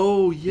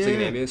 Oh, He's yeah. like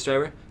an ambulance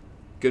driver.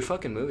 Good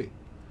fucking movie.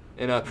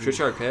 And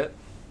Patricia Arquette.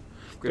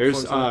 Great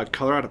There's performance in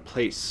Color Out of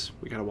Place.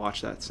 We gotta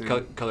watch that soon.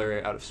 that.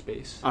 Color Out of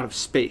Space. Out of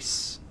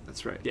Space.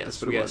 That's right. Yes,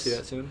 That's what we it gotta was. see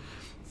that soon.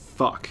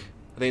 Fuck.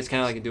 I think it's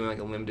kind of like doing like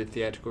a limited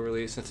theatrical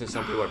release since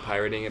some people are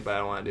pirating it, but I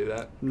don't want to do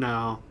that.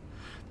 No.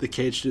 The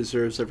Cage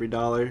deserves every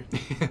dollar.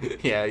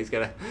 Yeah, he's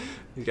gotta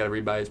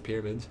rebuy his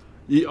pyramids.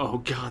 Yeah, oh,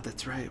 God,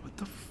 that's right. What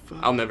the fuck?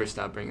 I'll never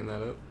stop bringing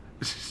that up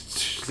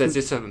because that's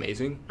just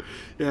amazing.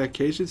 Yeah,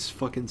 Cage is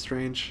fucking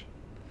strange.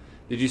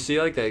 Did you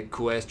see like that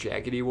cool ass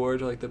jacket he wore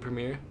to like the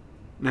premiere?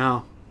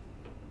 No.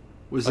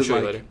 Was I'll it show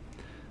like you later.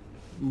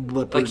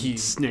 leopard Like he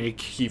snake?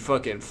 He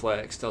fucking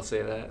flexed. I'll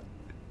say that.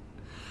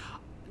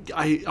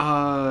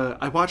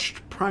 I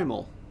watched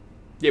Primal.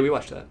 Yeah, we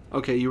watched that.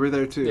 Okay, you were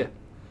there too. Yeah.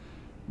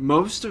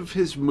 Most of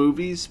his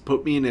movies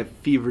put me in a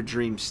fever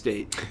dream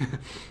state.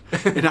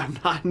 And I'm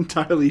not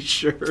entirely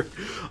sure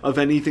of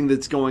anything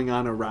that's going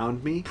on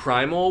around me.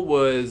 Primal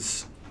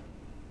was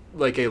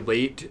like a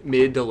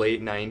mid to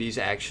late 90s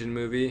action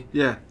movie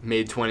Yeah.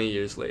 made 20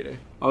 years later.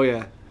 Oh,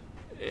 yeah.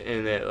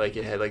 And that like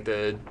it had like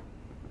the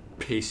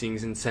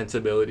pacings and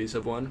sensibilities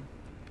of one.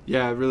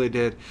 Yeah, it really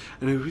did.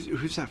 And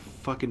who's that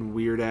fucking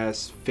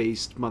weird-ass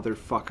faced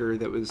motherfucker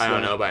that was... I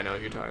don't know, but I know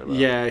what you're talking about.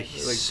 Yeah,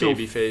 he's like so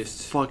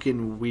baby-faced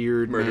fucking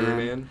weird, murderer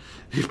man.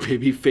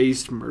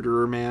 Baby-faced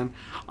murderer man.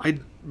 I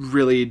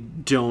really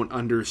don't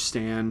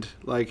understand.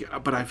 Like,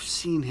 but I've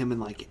seen him in,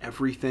 like,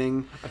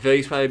 everything. I feel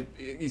like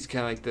he's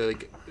kind of like the,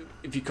 like,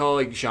 if you call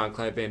like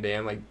Jean-Claude Van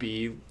Damme like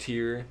B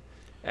tier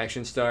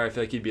action star, I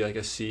feel like he'd be like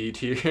a C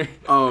tier.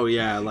 Oh,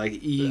 yeah, like,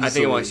 easily. I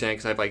think I'm only saying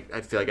because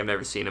I feel like I've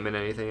never seen him in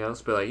anything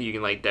else, but like you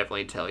can like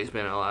definitely tell he's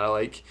been in a lot of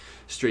like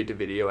straight to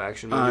video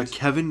action movies.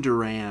 Kevin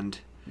Durand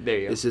There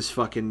you go. is his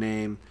fucking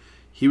name.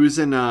 He was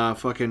in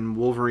fucking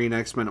Wolverine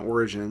X-Men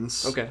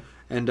Origins. Okay.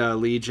 And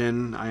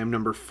Legion, I Am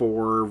Number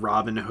 4,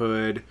 Robin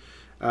Hood,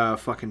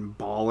 fucking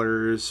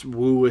Ballers,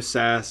 Woo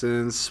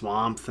Assassins,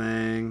 Swamp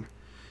Thing.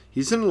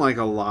 He's in like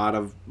a lot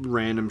of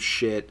random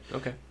shit.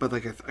 Okay. But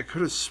like I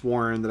could have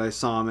sworn that I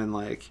saw him in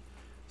like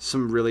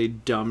some really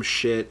dumb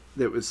shit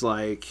that was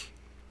like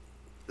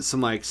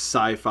some like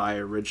sci-fi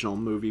original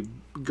movie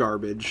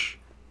garbage.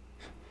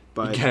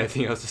 But You got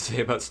anything else to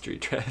say about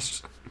Street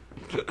Trash?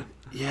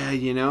 yeah,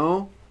 you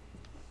know,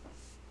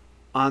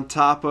 on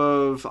top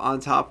of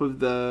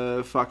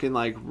the fucking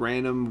like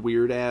random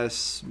weird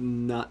ass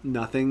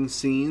nothing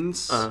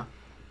scenes,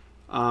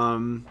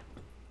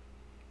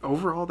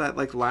 overall that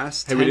like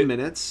last 10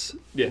 minutes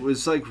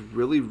was like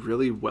really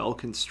really well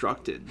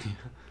constructed.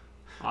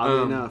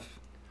 Oddly enough,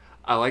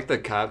 I like the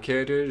cop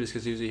character just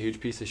because he was a huge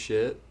piece of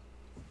shit.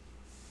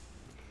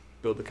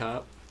 Bill the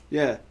cop.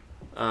 yeah.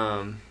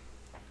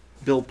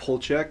 Bill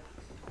Polchek.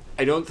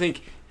 I don't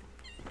think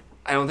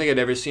I'd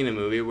ever seen a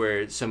movie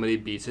where somebody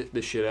beats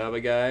the shit out of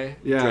a guy,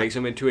 drags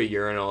him into a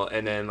urinal,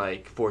 and then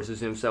like forces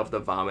himself to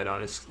vomit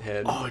on his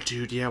head. Oh,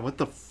 dude, yeah. What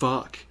the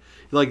fuck?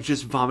 He, like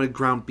just vomited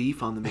ground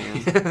beef on the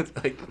man.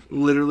 Like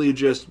literally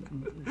just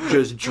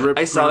dripped.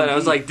 I saw that. ground I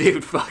was beef. like,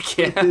 dude, fuck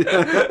yeah.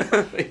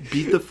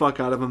 Beat the fuck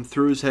out of him,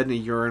 threw his head in a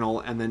urinal,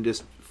 and then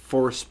just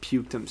force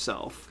puked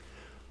himself.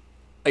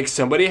 Like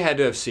somebody had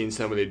to have seen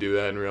somebody do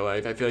that in real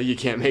life. I feel like you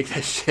can't make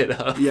that shit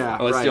up. Yeah,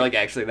 unless right. you're like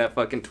actually that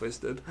fucking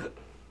twisted.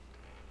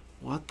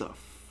 What the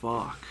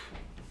fuck?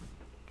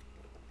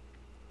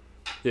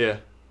 Yeah.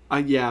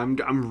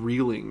 I'm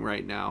reeling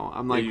right now.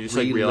 I'm like you just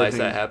like realize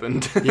that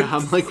happened. Yeah,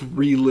 I'm like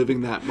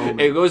reliving that moment.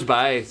 It goes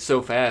by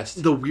so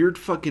fast. The weird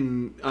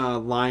fucking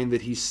line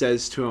that he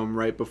says to him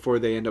right before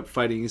they end up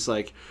fighting, he's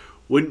like,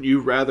 wouldn't you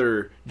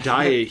rather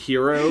die a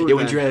hero? Yeah,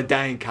 wouldn't you rather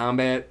die in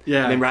combat?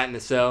 Yeah. And then rot in the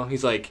cell?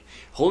 He's like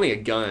holding a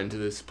gun to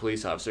this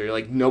police officer.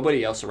 Like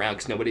nobody else around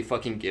because nobody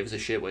fucking gives a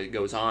shit what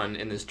goes on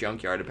in this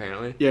junkyard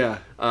apparently. Yeah.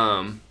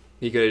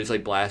 He could have just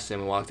like blasted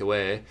him and walked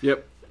away.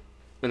 Yep.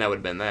 And that would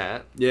have been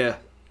that. Yeah.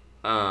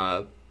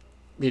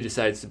 He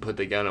decides to put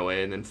the gun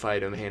away and then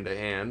fight him hand to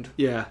hand.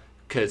 Yeah.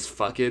 Because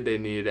fuck it, they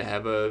needed to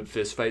have a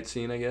fist fight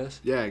scene, I guess.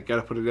 Yeah,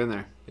 gotta put it in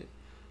there.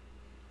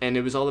 And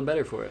it was all the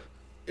better for it.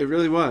 It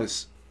really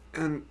was.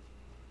 And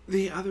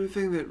the other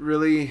thing that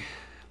really,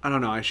 I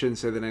don't know, I shouldn't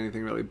say that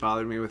anything really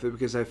bothered me with it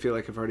because I feel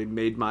like I've already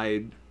made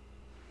my,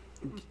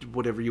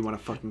 whatever you want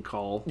to fucking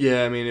call.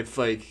 Yeah, I mean, if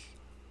like,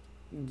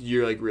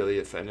 you're like really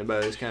offended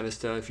by this kind of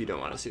stuff, you don't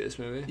want to see this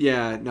movie.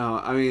 Yeah, no,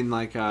 I mean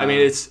like, I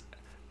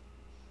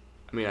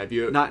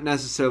view it. Not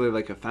necessarily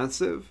like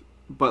offensive,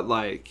 but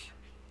like,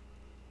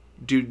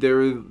 dude, there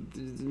are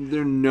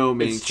no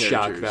main it's characters.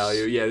 Shock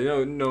value.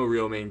 Yeah, no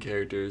real main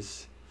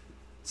characters.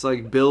 It's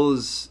like Bill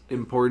is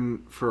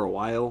important for a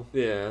while,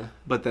 Yeah.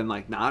 but then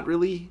like not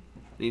really.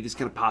 And he just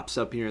kind of pops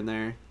up here and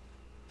there.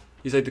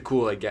 He's like the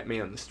cool, like, get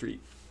me on the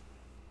street.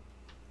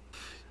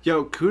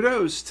 Yo,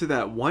 kudos to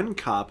that one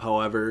cop,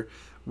 however,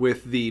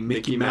 with the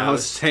Mickey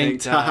Mouse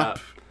tank top.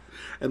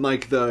 and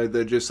like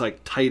the just like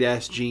tight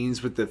ass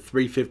jeans with the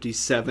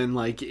 357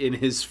 like in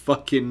his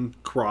fucking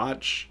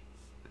crotch.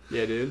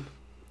 Yeah, dude.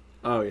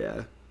 Oh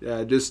yeah,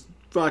 yeah, just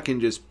fucking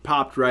just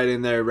popped right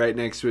in there, right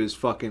next to his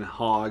fucking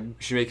hog.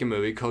 We should make a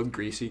movie called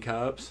Greasy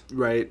Cops.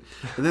 Right,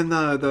 and then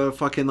the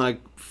fucking like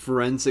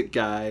forensic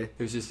guy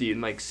who's just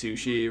eating like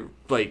sushi,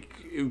 like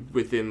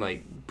within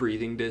like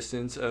breathing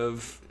distance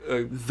of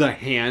the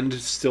hand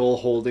still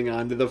holding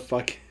onto the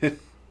fucking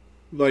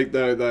like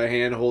the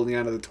hand holding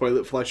onto the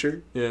toilet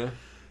flusher. Yeah.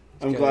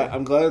 I'm glad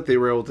that they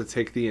were able to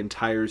take the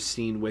entire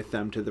scene with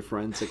them to the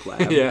forensic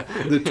lab. Yeah.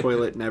 The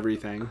toilet and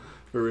everything.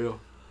 For real.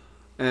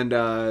 And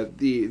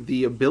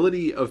the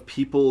ability of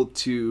people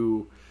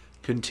to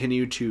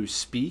continue to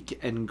speak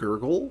and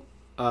gurgle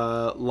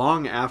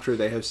long after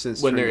they have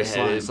since when turned their to head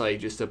slime. is like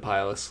just a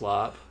pile of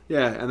slop.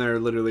 Yeah, and they're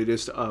literally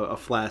just a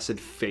flaccid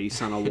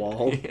face on a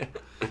wall. Yeah.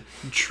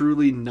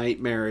 Truly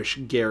nightmarish,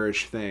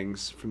 garish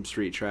things from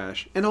Street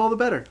Trash. And all the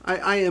better.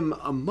 I am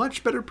a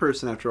much better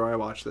person after I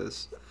watch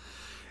this.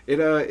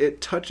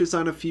 It touches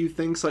on a few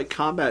things like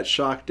Combat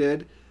Shock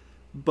did,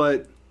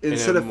 but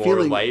instead of more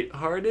feeling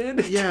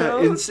lighthearted, yeah,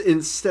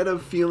 instead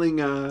of feeling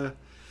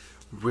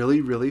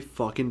really, really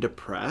fucking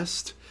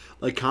depressed,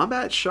 like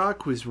Combat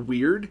Shock was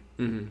weird,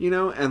 you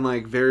know, and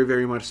like very,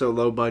 very much so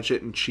low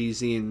budget and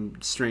cheesy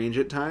and strange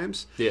at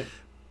times. Yeah,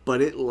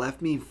 but it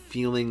left me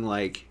feeling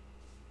like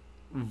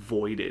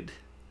voided,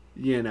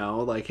 you know,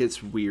 like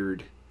it's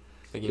weird.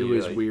 like It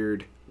was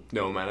weird.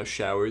 No amount of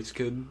showers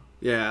could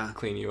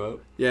clean you up.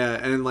 Yeah,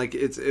 and like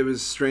it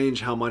was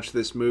strange how much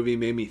this movie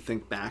made me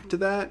think back to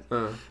that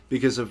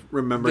because of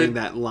remembering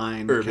that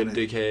line. Urban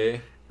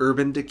Decay.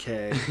 Urban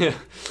Decay.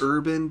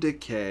 Urban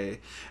Decay.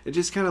 It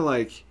just kind of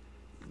like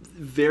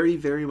very,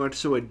 very much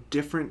so a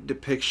different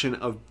depiction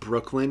of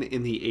Brooklyn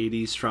in the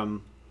 80s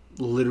from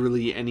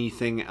literally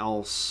anything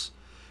else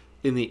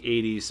in the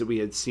 80s that we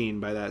had seen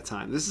by that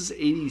time. This is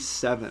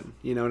 87,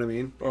 you know what I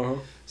mean? Uh-huh.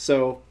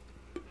 So,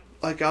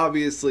 like,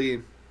 obviously,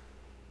 you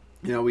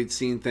know, we'd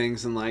seen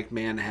things in, like,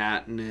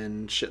 Manhattan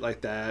and shit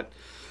like that.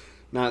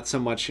 Not so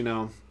much, you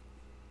know,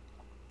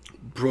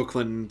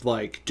 Brooklyn,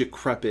 like,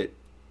 decrepit,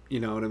 you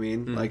know what I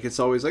mean? Mm. Like, it's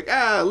always like,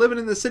 living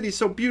in the city's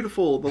so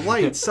beautiful. The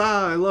lights,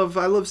 I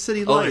love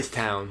city life. Oh, this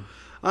town.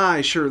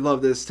 I sure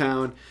love this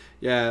town.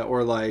 Yeah,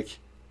 or, like,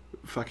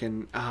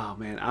 fucking, oh,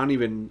 man,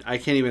 I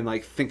can't even,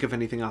 like, think of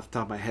anything off the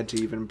top of my head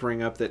to even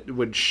bring up that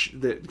would,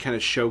 that kind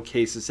of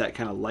showcases that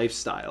kind of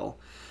lifestyle.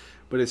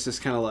 But it's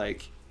just kind of,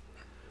 like,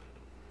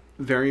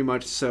 very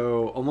much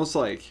so, almost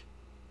like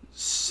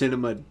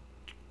cinema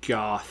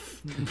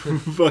goth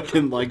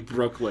fucking like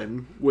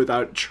Brooklyn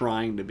without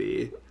trying to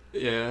be.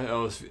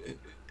 Yeah,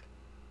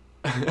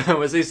 I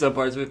would say some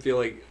parts of it feel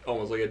like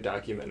almost like a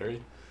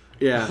documentary.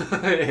 Yeah.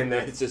 And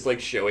then it's just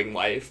like showing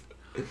life.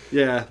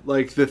 Yeah,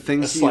 like the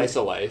things a slice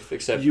of life,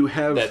 except you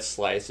have that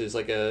slice is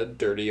like a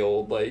dirty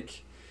old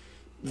like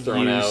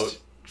thrown out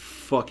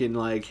fucking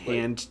like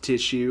hand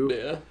tissue.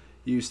 Yeah.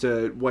 Used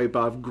to wipe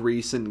off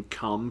grease and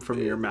cum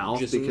from your mouth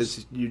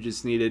because you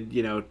just needed,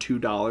 you know,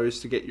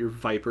 $2 to get your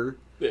Viper.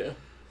 Yeah.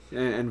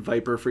 And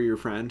Viper for your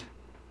friend.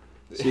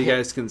 So you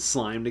guys can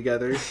slime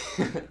together.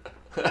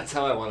 That's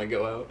how I want to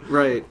go out.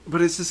 Right.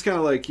 But it's just kind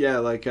of like, yeah,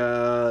 like,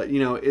 you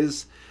know,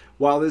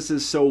 while this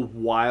is so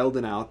wild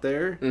and out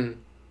there,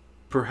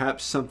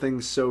 perhaps something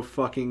so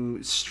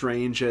fucking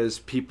strange as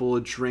people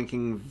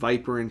drinking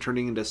Viper and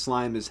turning into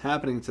slime is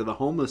happening to the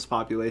homeless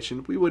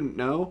population, we wouldn't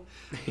know.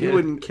 We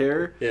wouldn't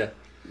care. Yeah.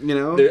 You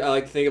know? I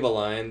like to think of a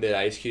line that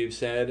Ice Cube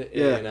said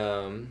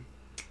in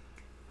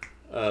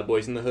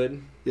Boys in the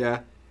Hood. Yeah.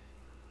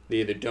 They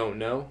either don't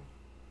know,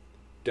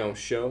 don't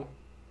show,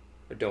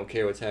 or don't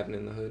care what's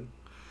happening in the hood.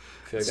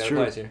 I feel like that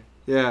applies here.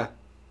 Yeah.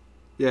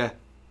 Yeah.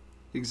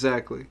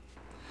 Exactly.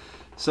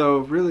 So,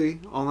 really,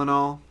 all in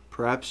all,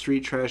 perhaps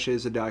Street Trash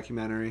is a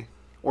documentary.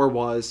 Or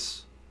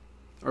was.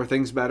 Are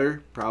things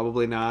better?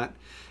 Probably not.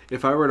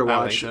 If I were to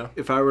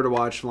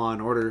watch Law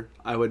and Order,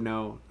 I would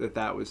know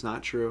that was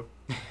not true.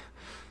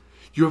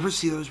 You ever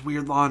see those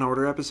weird Law and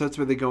Order episodes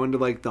where they go into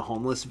like the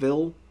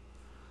homelessville?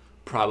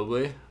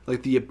 Probably.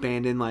 Like the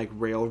abandoned like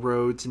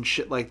railroads and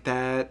shit like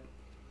that.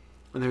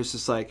 And there's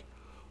just like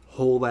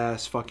whole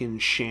ass fucking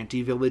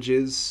shanty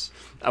villages.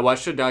 I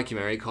watched a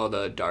documentary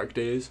called Dark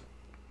Days.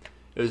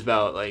 It was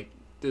about like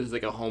there's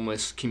like a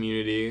homeless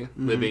community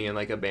living in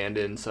like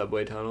abandoned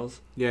subway tunnels.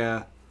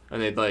 Yeah.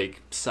 And they'd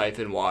like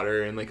siphon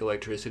water and like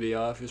electricity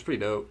off. It was pretty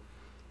dope.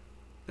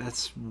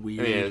 That's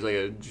weird. I mean, it was like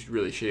a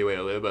really shitty way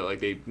to live, but like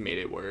they made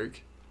it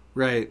work.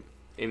 Right.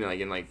 And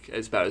like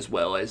it's about as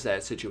well as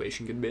that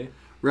situation could be.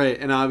 Right,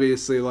 and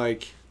obviously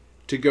like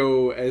to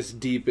go as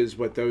deep as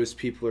what those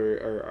people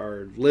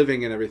are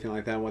living and everything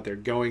like that and what they're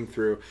going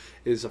through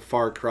is a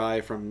far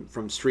cry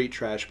from Street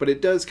Trash, but it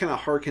does kind of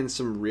harken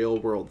some real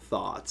world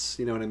thoughts,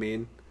 you know what I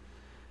mean?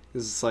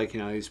 Because it's like,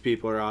 you know, these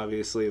people are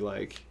obviously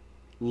like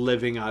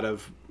living out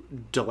of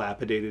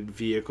dilapidated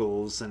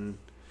vehicles and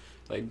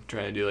like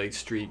trying to do like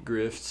street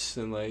grifts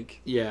and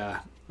like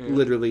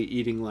literally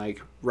eating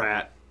like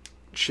rat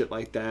shit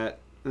like that,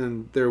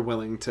 and they're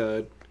willing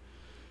to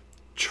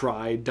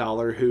try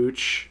dollar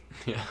hooch.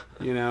 Yeah.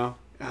 You know?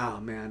 Oh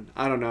man,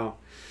 I don't know.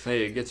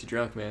 Hey, it gets you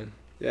drunk, man.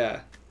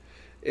 Yeah.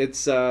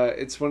 It's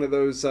one of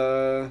those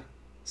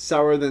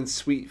sour than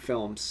sweet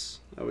films,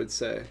 I would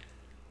say.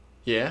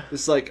 Yeah.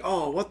 It's like,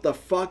 oh, what the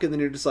fuck? And then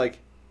you're just like,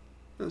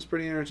 that was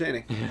pretty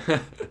entertaining.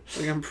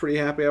 Like, I'm pretty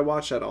happy I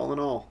watched that all in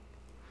all.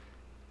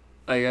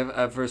 Like,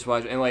 I first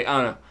watched, and like, I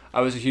don't know,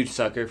 I was a huge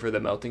sucker for the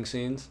melting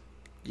scenes.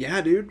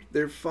 Yeah, dude,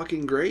 they're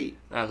fucking great.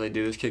 I was like,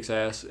 dude, this kicks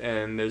ass,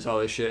 and there's all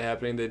this shit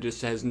happening that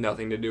just has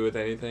nothing to do with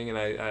anything, and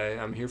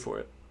I'm here for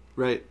it.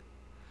 Right.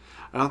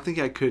 I don't think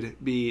I could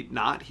be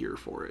not here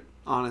for it,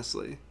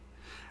 honestly.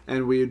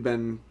 And we had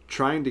been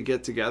trying to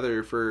get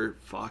together for,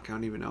 fuck, I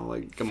don't even know,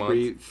 like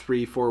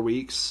 3-4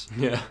 weeks.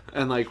 Yeah.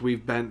 And like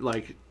we've been,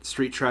 like,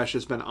 Street Trash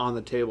has been on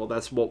the table.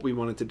 That's what we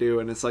wanted to do.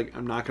 And it's like,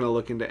 I'm not going to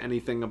look into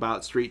anything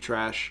about Street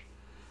Trash.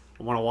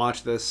 I want to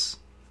watch this.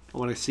 I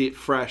want to see it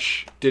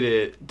fresh. Did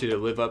it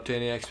live up to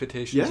any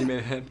expectations you may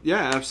have had?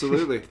 Yeah,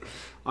 absolutely.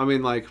 I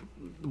mean, like,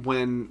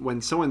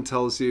 when someone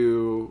tells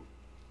you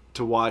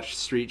to watch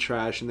Street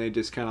Trash and they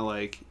just kind of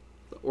like,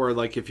 or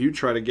like if you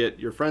try to get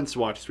your friends to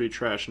watch Street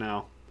Trash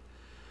now,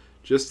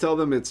 just tell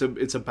them it's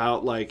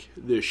about like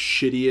the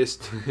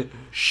shittiest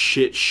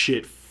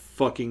shit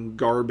fucking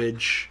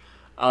garbage.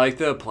 I like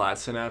the plot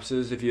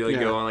synopsis. If you like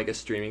go on like a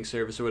streaming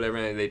service or whatever,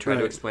 and they try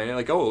to explain it,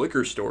 like, oh, a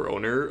liquor store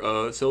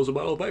owner sells a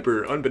bottle of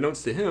Piper.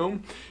 Unbeknownst to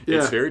him,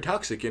 it's very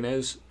toxic and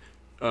has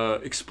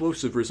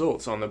explosive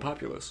results on the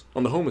populace,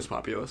 on the homeless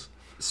populace.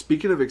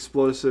 Speaking of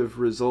explosive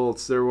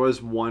results, there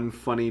was one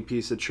funny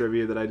piece of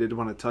trivia that I did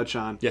want to touch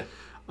on. Yeah.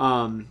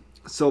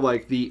 So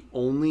like the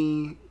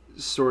only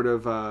sort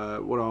of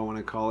what do I want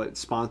to call it,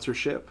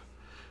 sponsorship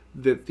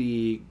that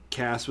the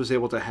cast was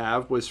able to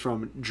have was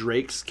from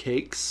Drake's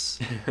Cakes.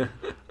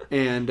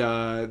 And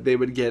they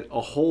would get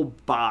a whole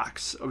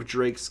box of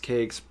Drake's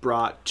Cakes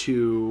brought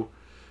to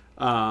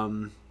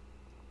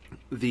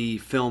the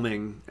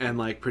filming and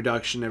like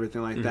production,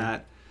 everything like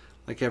that,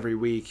 like every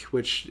week,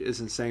 which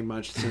isn't saying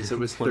much since it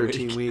was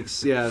 13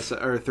 weeks. Yeah,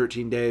 or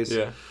 13 days.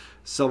 Yeah.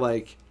 So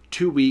like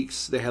 2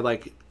 weeks, they had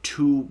like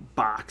 2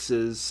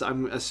 boxes.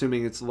 I'm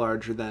assuming it's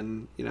larger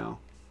than, you know,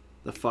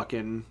 the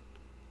fucking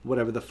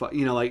whatever the fuck,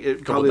 you know, like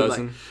it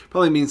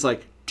probably means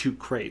like 2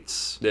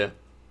 crates. Yeah.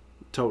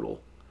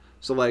 Total.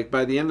 So like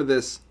by the end of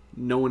this,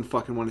 no one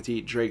fucking wanted to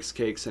eat Drake's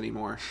Cakes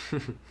anymore.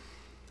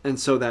 And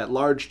so that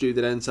large dude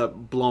that ends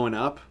up blowing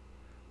up,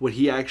 what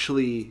he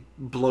actually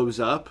blows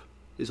up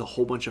is a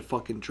whole bunch of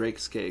fucking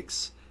Drake's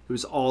Cakes. It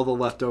was all the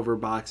leftover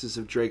boxes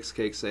of Drake's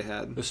Cakes they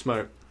had. It's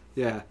smart.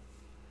 Yeah.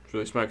 It's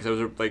really smart because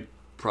that was like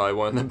probably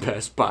one of the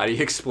best body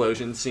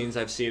explosion scenes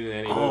I've seen in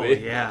any movie. Oh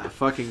yeah,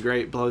 fucking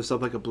great. Blows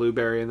up like a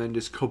blueberry and then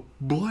just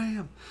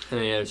kablam. And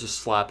then, it's just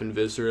slapping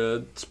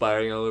viscera,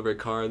 splattering all over a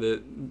car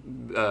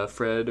that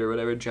Fred or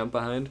whatever jumped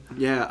behind.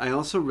 Yeah, I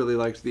also really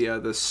liked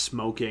the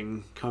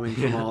smoking coming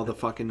from all the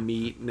fucking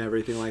meat and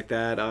everything like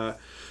that.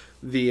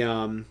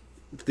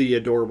 The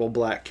adorable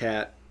black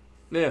cat.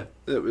 Yeah.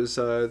 That was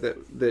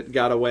that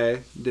got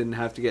away, didn't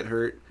have to get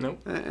hurt. Nope.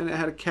 And it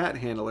had a cat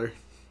handler.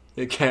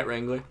 A cat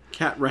wrangler.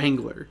 Cat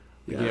wrangler.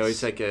 Yes. You know,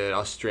 he's like an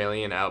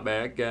Australian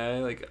outback guy.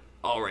 Like,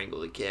 I'll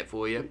wrangle the cat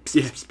for you.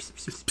 Yeah.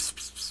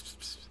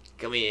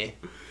 Come here.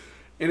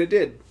 And it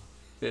did.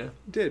 Yeah.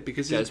 It did,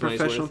 because he's a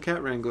professional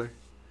cat wrangler.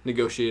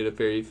 Negotiated a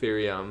very,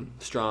 very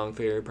strong,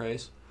 fair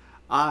price.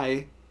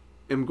 I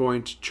am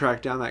going to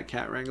track down that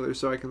cat wrangler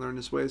so I can learn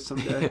his ways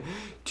someday.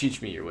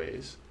 Teach me your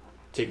ways.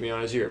 Take me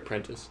on as your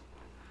apprentice.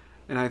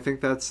 And I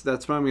think that's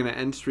what I'm going to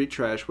end Street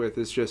Trash with,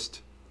 is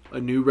just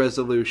a new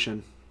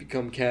resolution.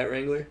 Become cat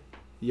wrangler?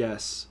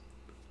 Yes.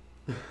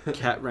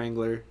 Cat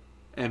wrangler,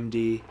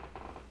 MD.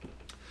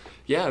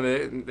 Yeah,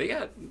 they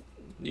got...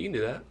 You can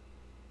do that.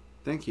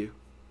 Thank you.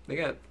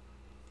 I'm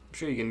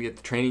sure you can get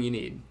the training you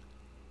need.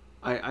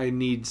 I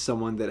need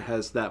someone that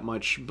has that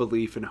much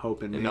belief and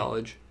hope in me. And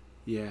knowledge.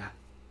 Yeah.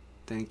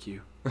 Thank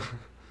you.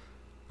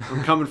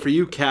 I'm coming for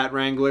you, cat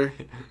wrangler.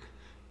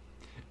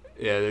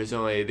 Yeah, there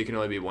can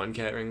only be one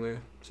cat wrangler,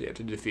 so you have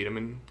to defeat him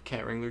in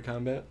cat wrangler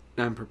combat.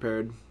 I'm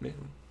prepared. Yeah.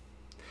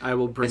 I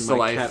will bring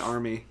my cat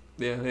army.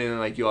 Yeah, and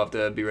like you'll have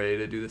to be ready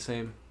to do the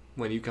same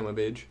when you come of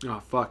age.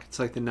 Oh fuck! It's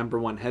like the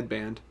 #1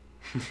 headband.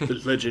 The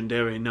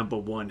legendary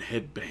 #1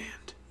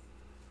 headband.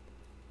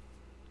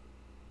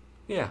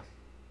 Yeah.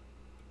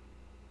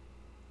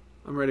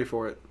 I'm ready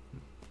for it.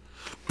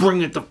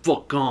 Bring it the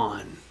fuck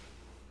on.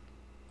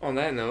 On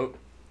that note,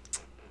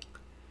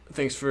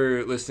 thanks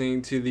for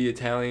listening to the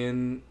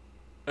Italian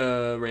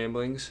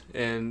ramblings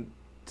and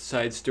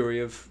side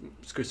story of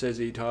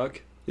Scorsese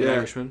talk. The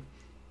Irishman.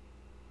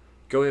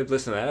 Go ahead and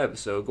listen to that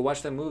episode. Go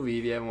watch that movie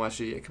if you haven't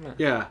watched it yet. Come on.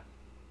 Yeah.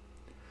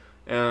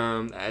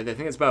 I think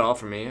that's about all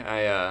for me.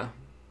 I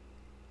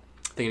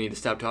think I need to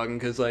stop talking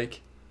because,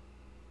 like,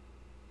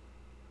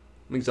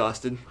 I'm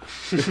exhausted.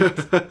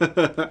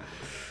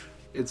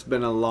 It's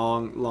been a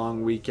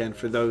long weekend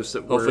for those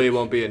that work. Hopefully it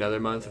won't be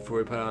another month before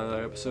we put out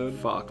another episode.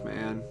 Fuck,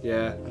 man.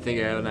 Yeah. I think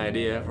I have an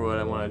idea for what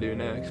I want to do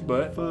next,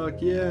 but... Fuck,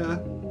 yeah.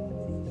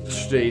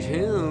 Stay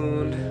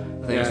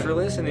tuned. Thanks for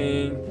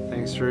listening.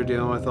 Thanks for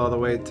dealing with all the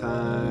wait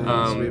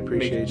times. We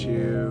appreciate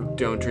you.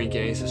 Don't drink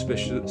any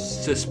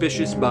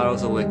suspicious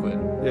bottles of liquid.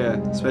 Yeah,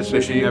 especially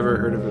if you've never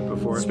heard of it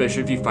before.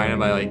 Especially if you find it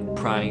by like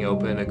prying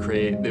open a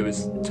crate that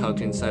was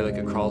tucked inside like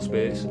a crawl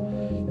space.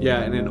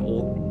 Yeah, in an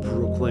old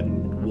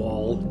Brooklyn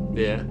wall.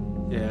 Yeah.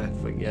 Yeah.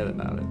 Forget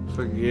about it.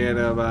 Forget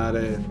about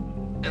it.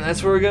 And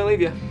that's where we're gonna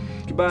leave you.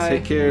 Goodbye.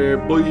 Take care.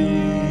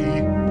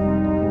 Bye.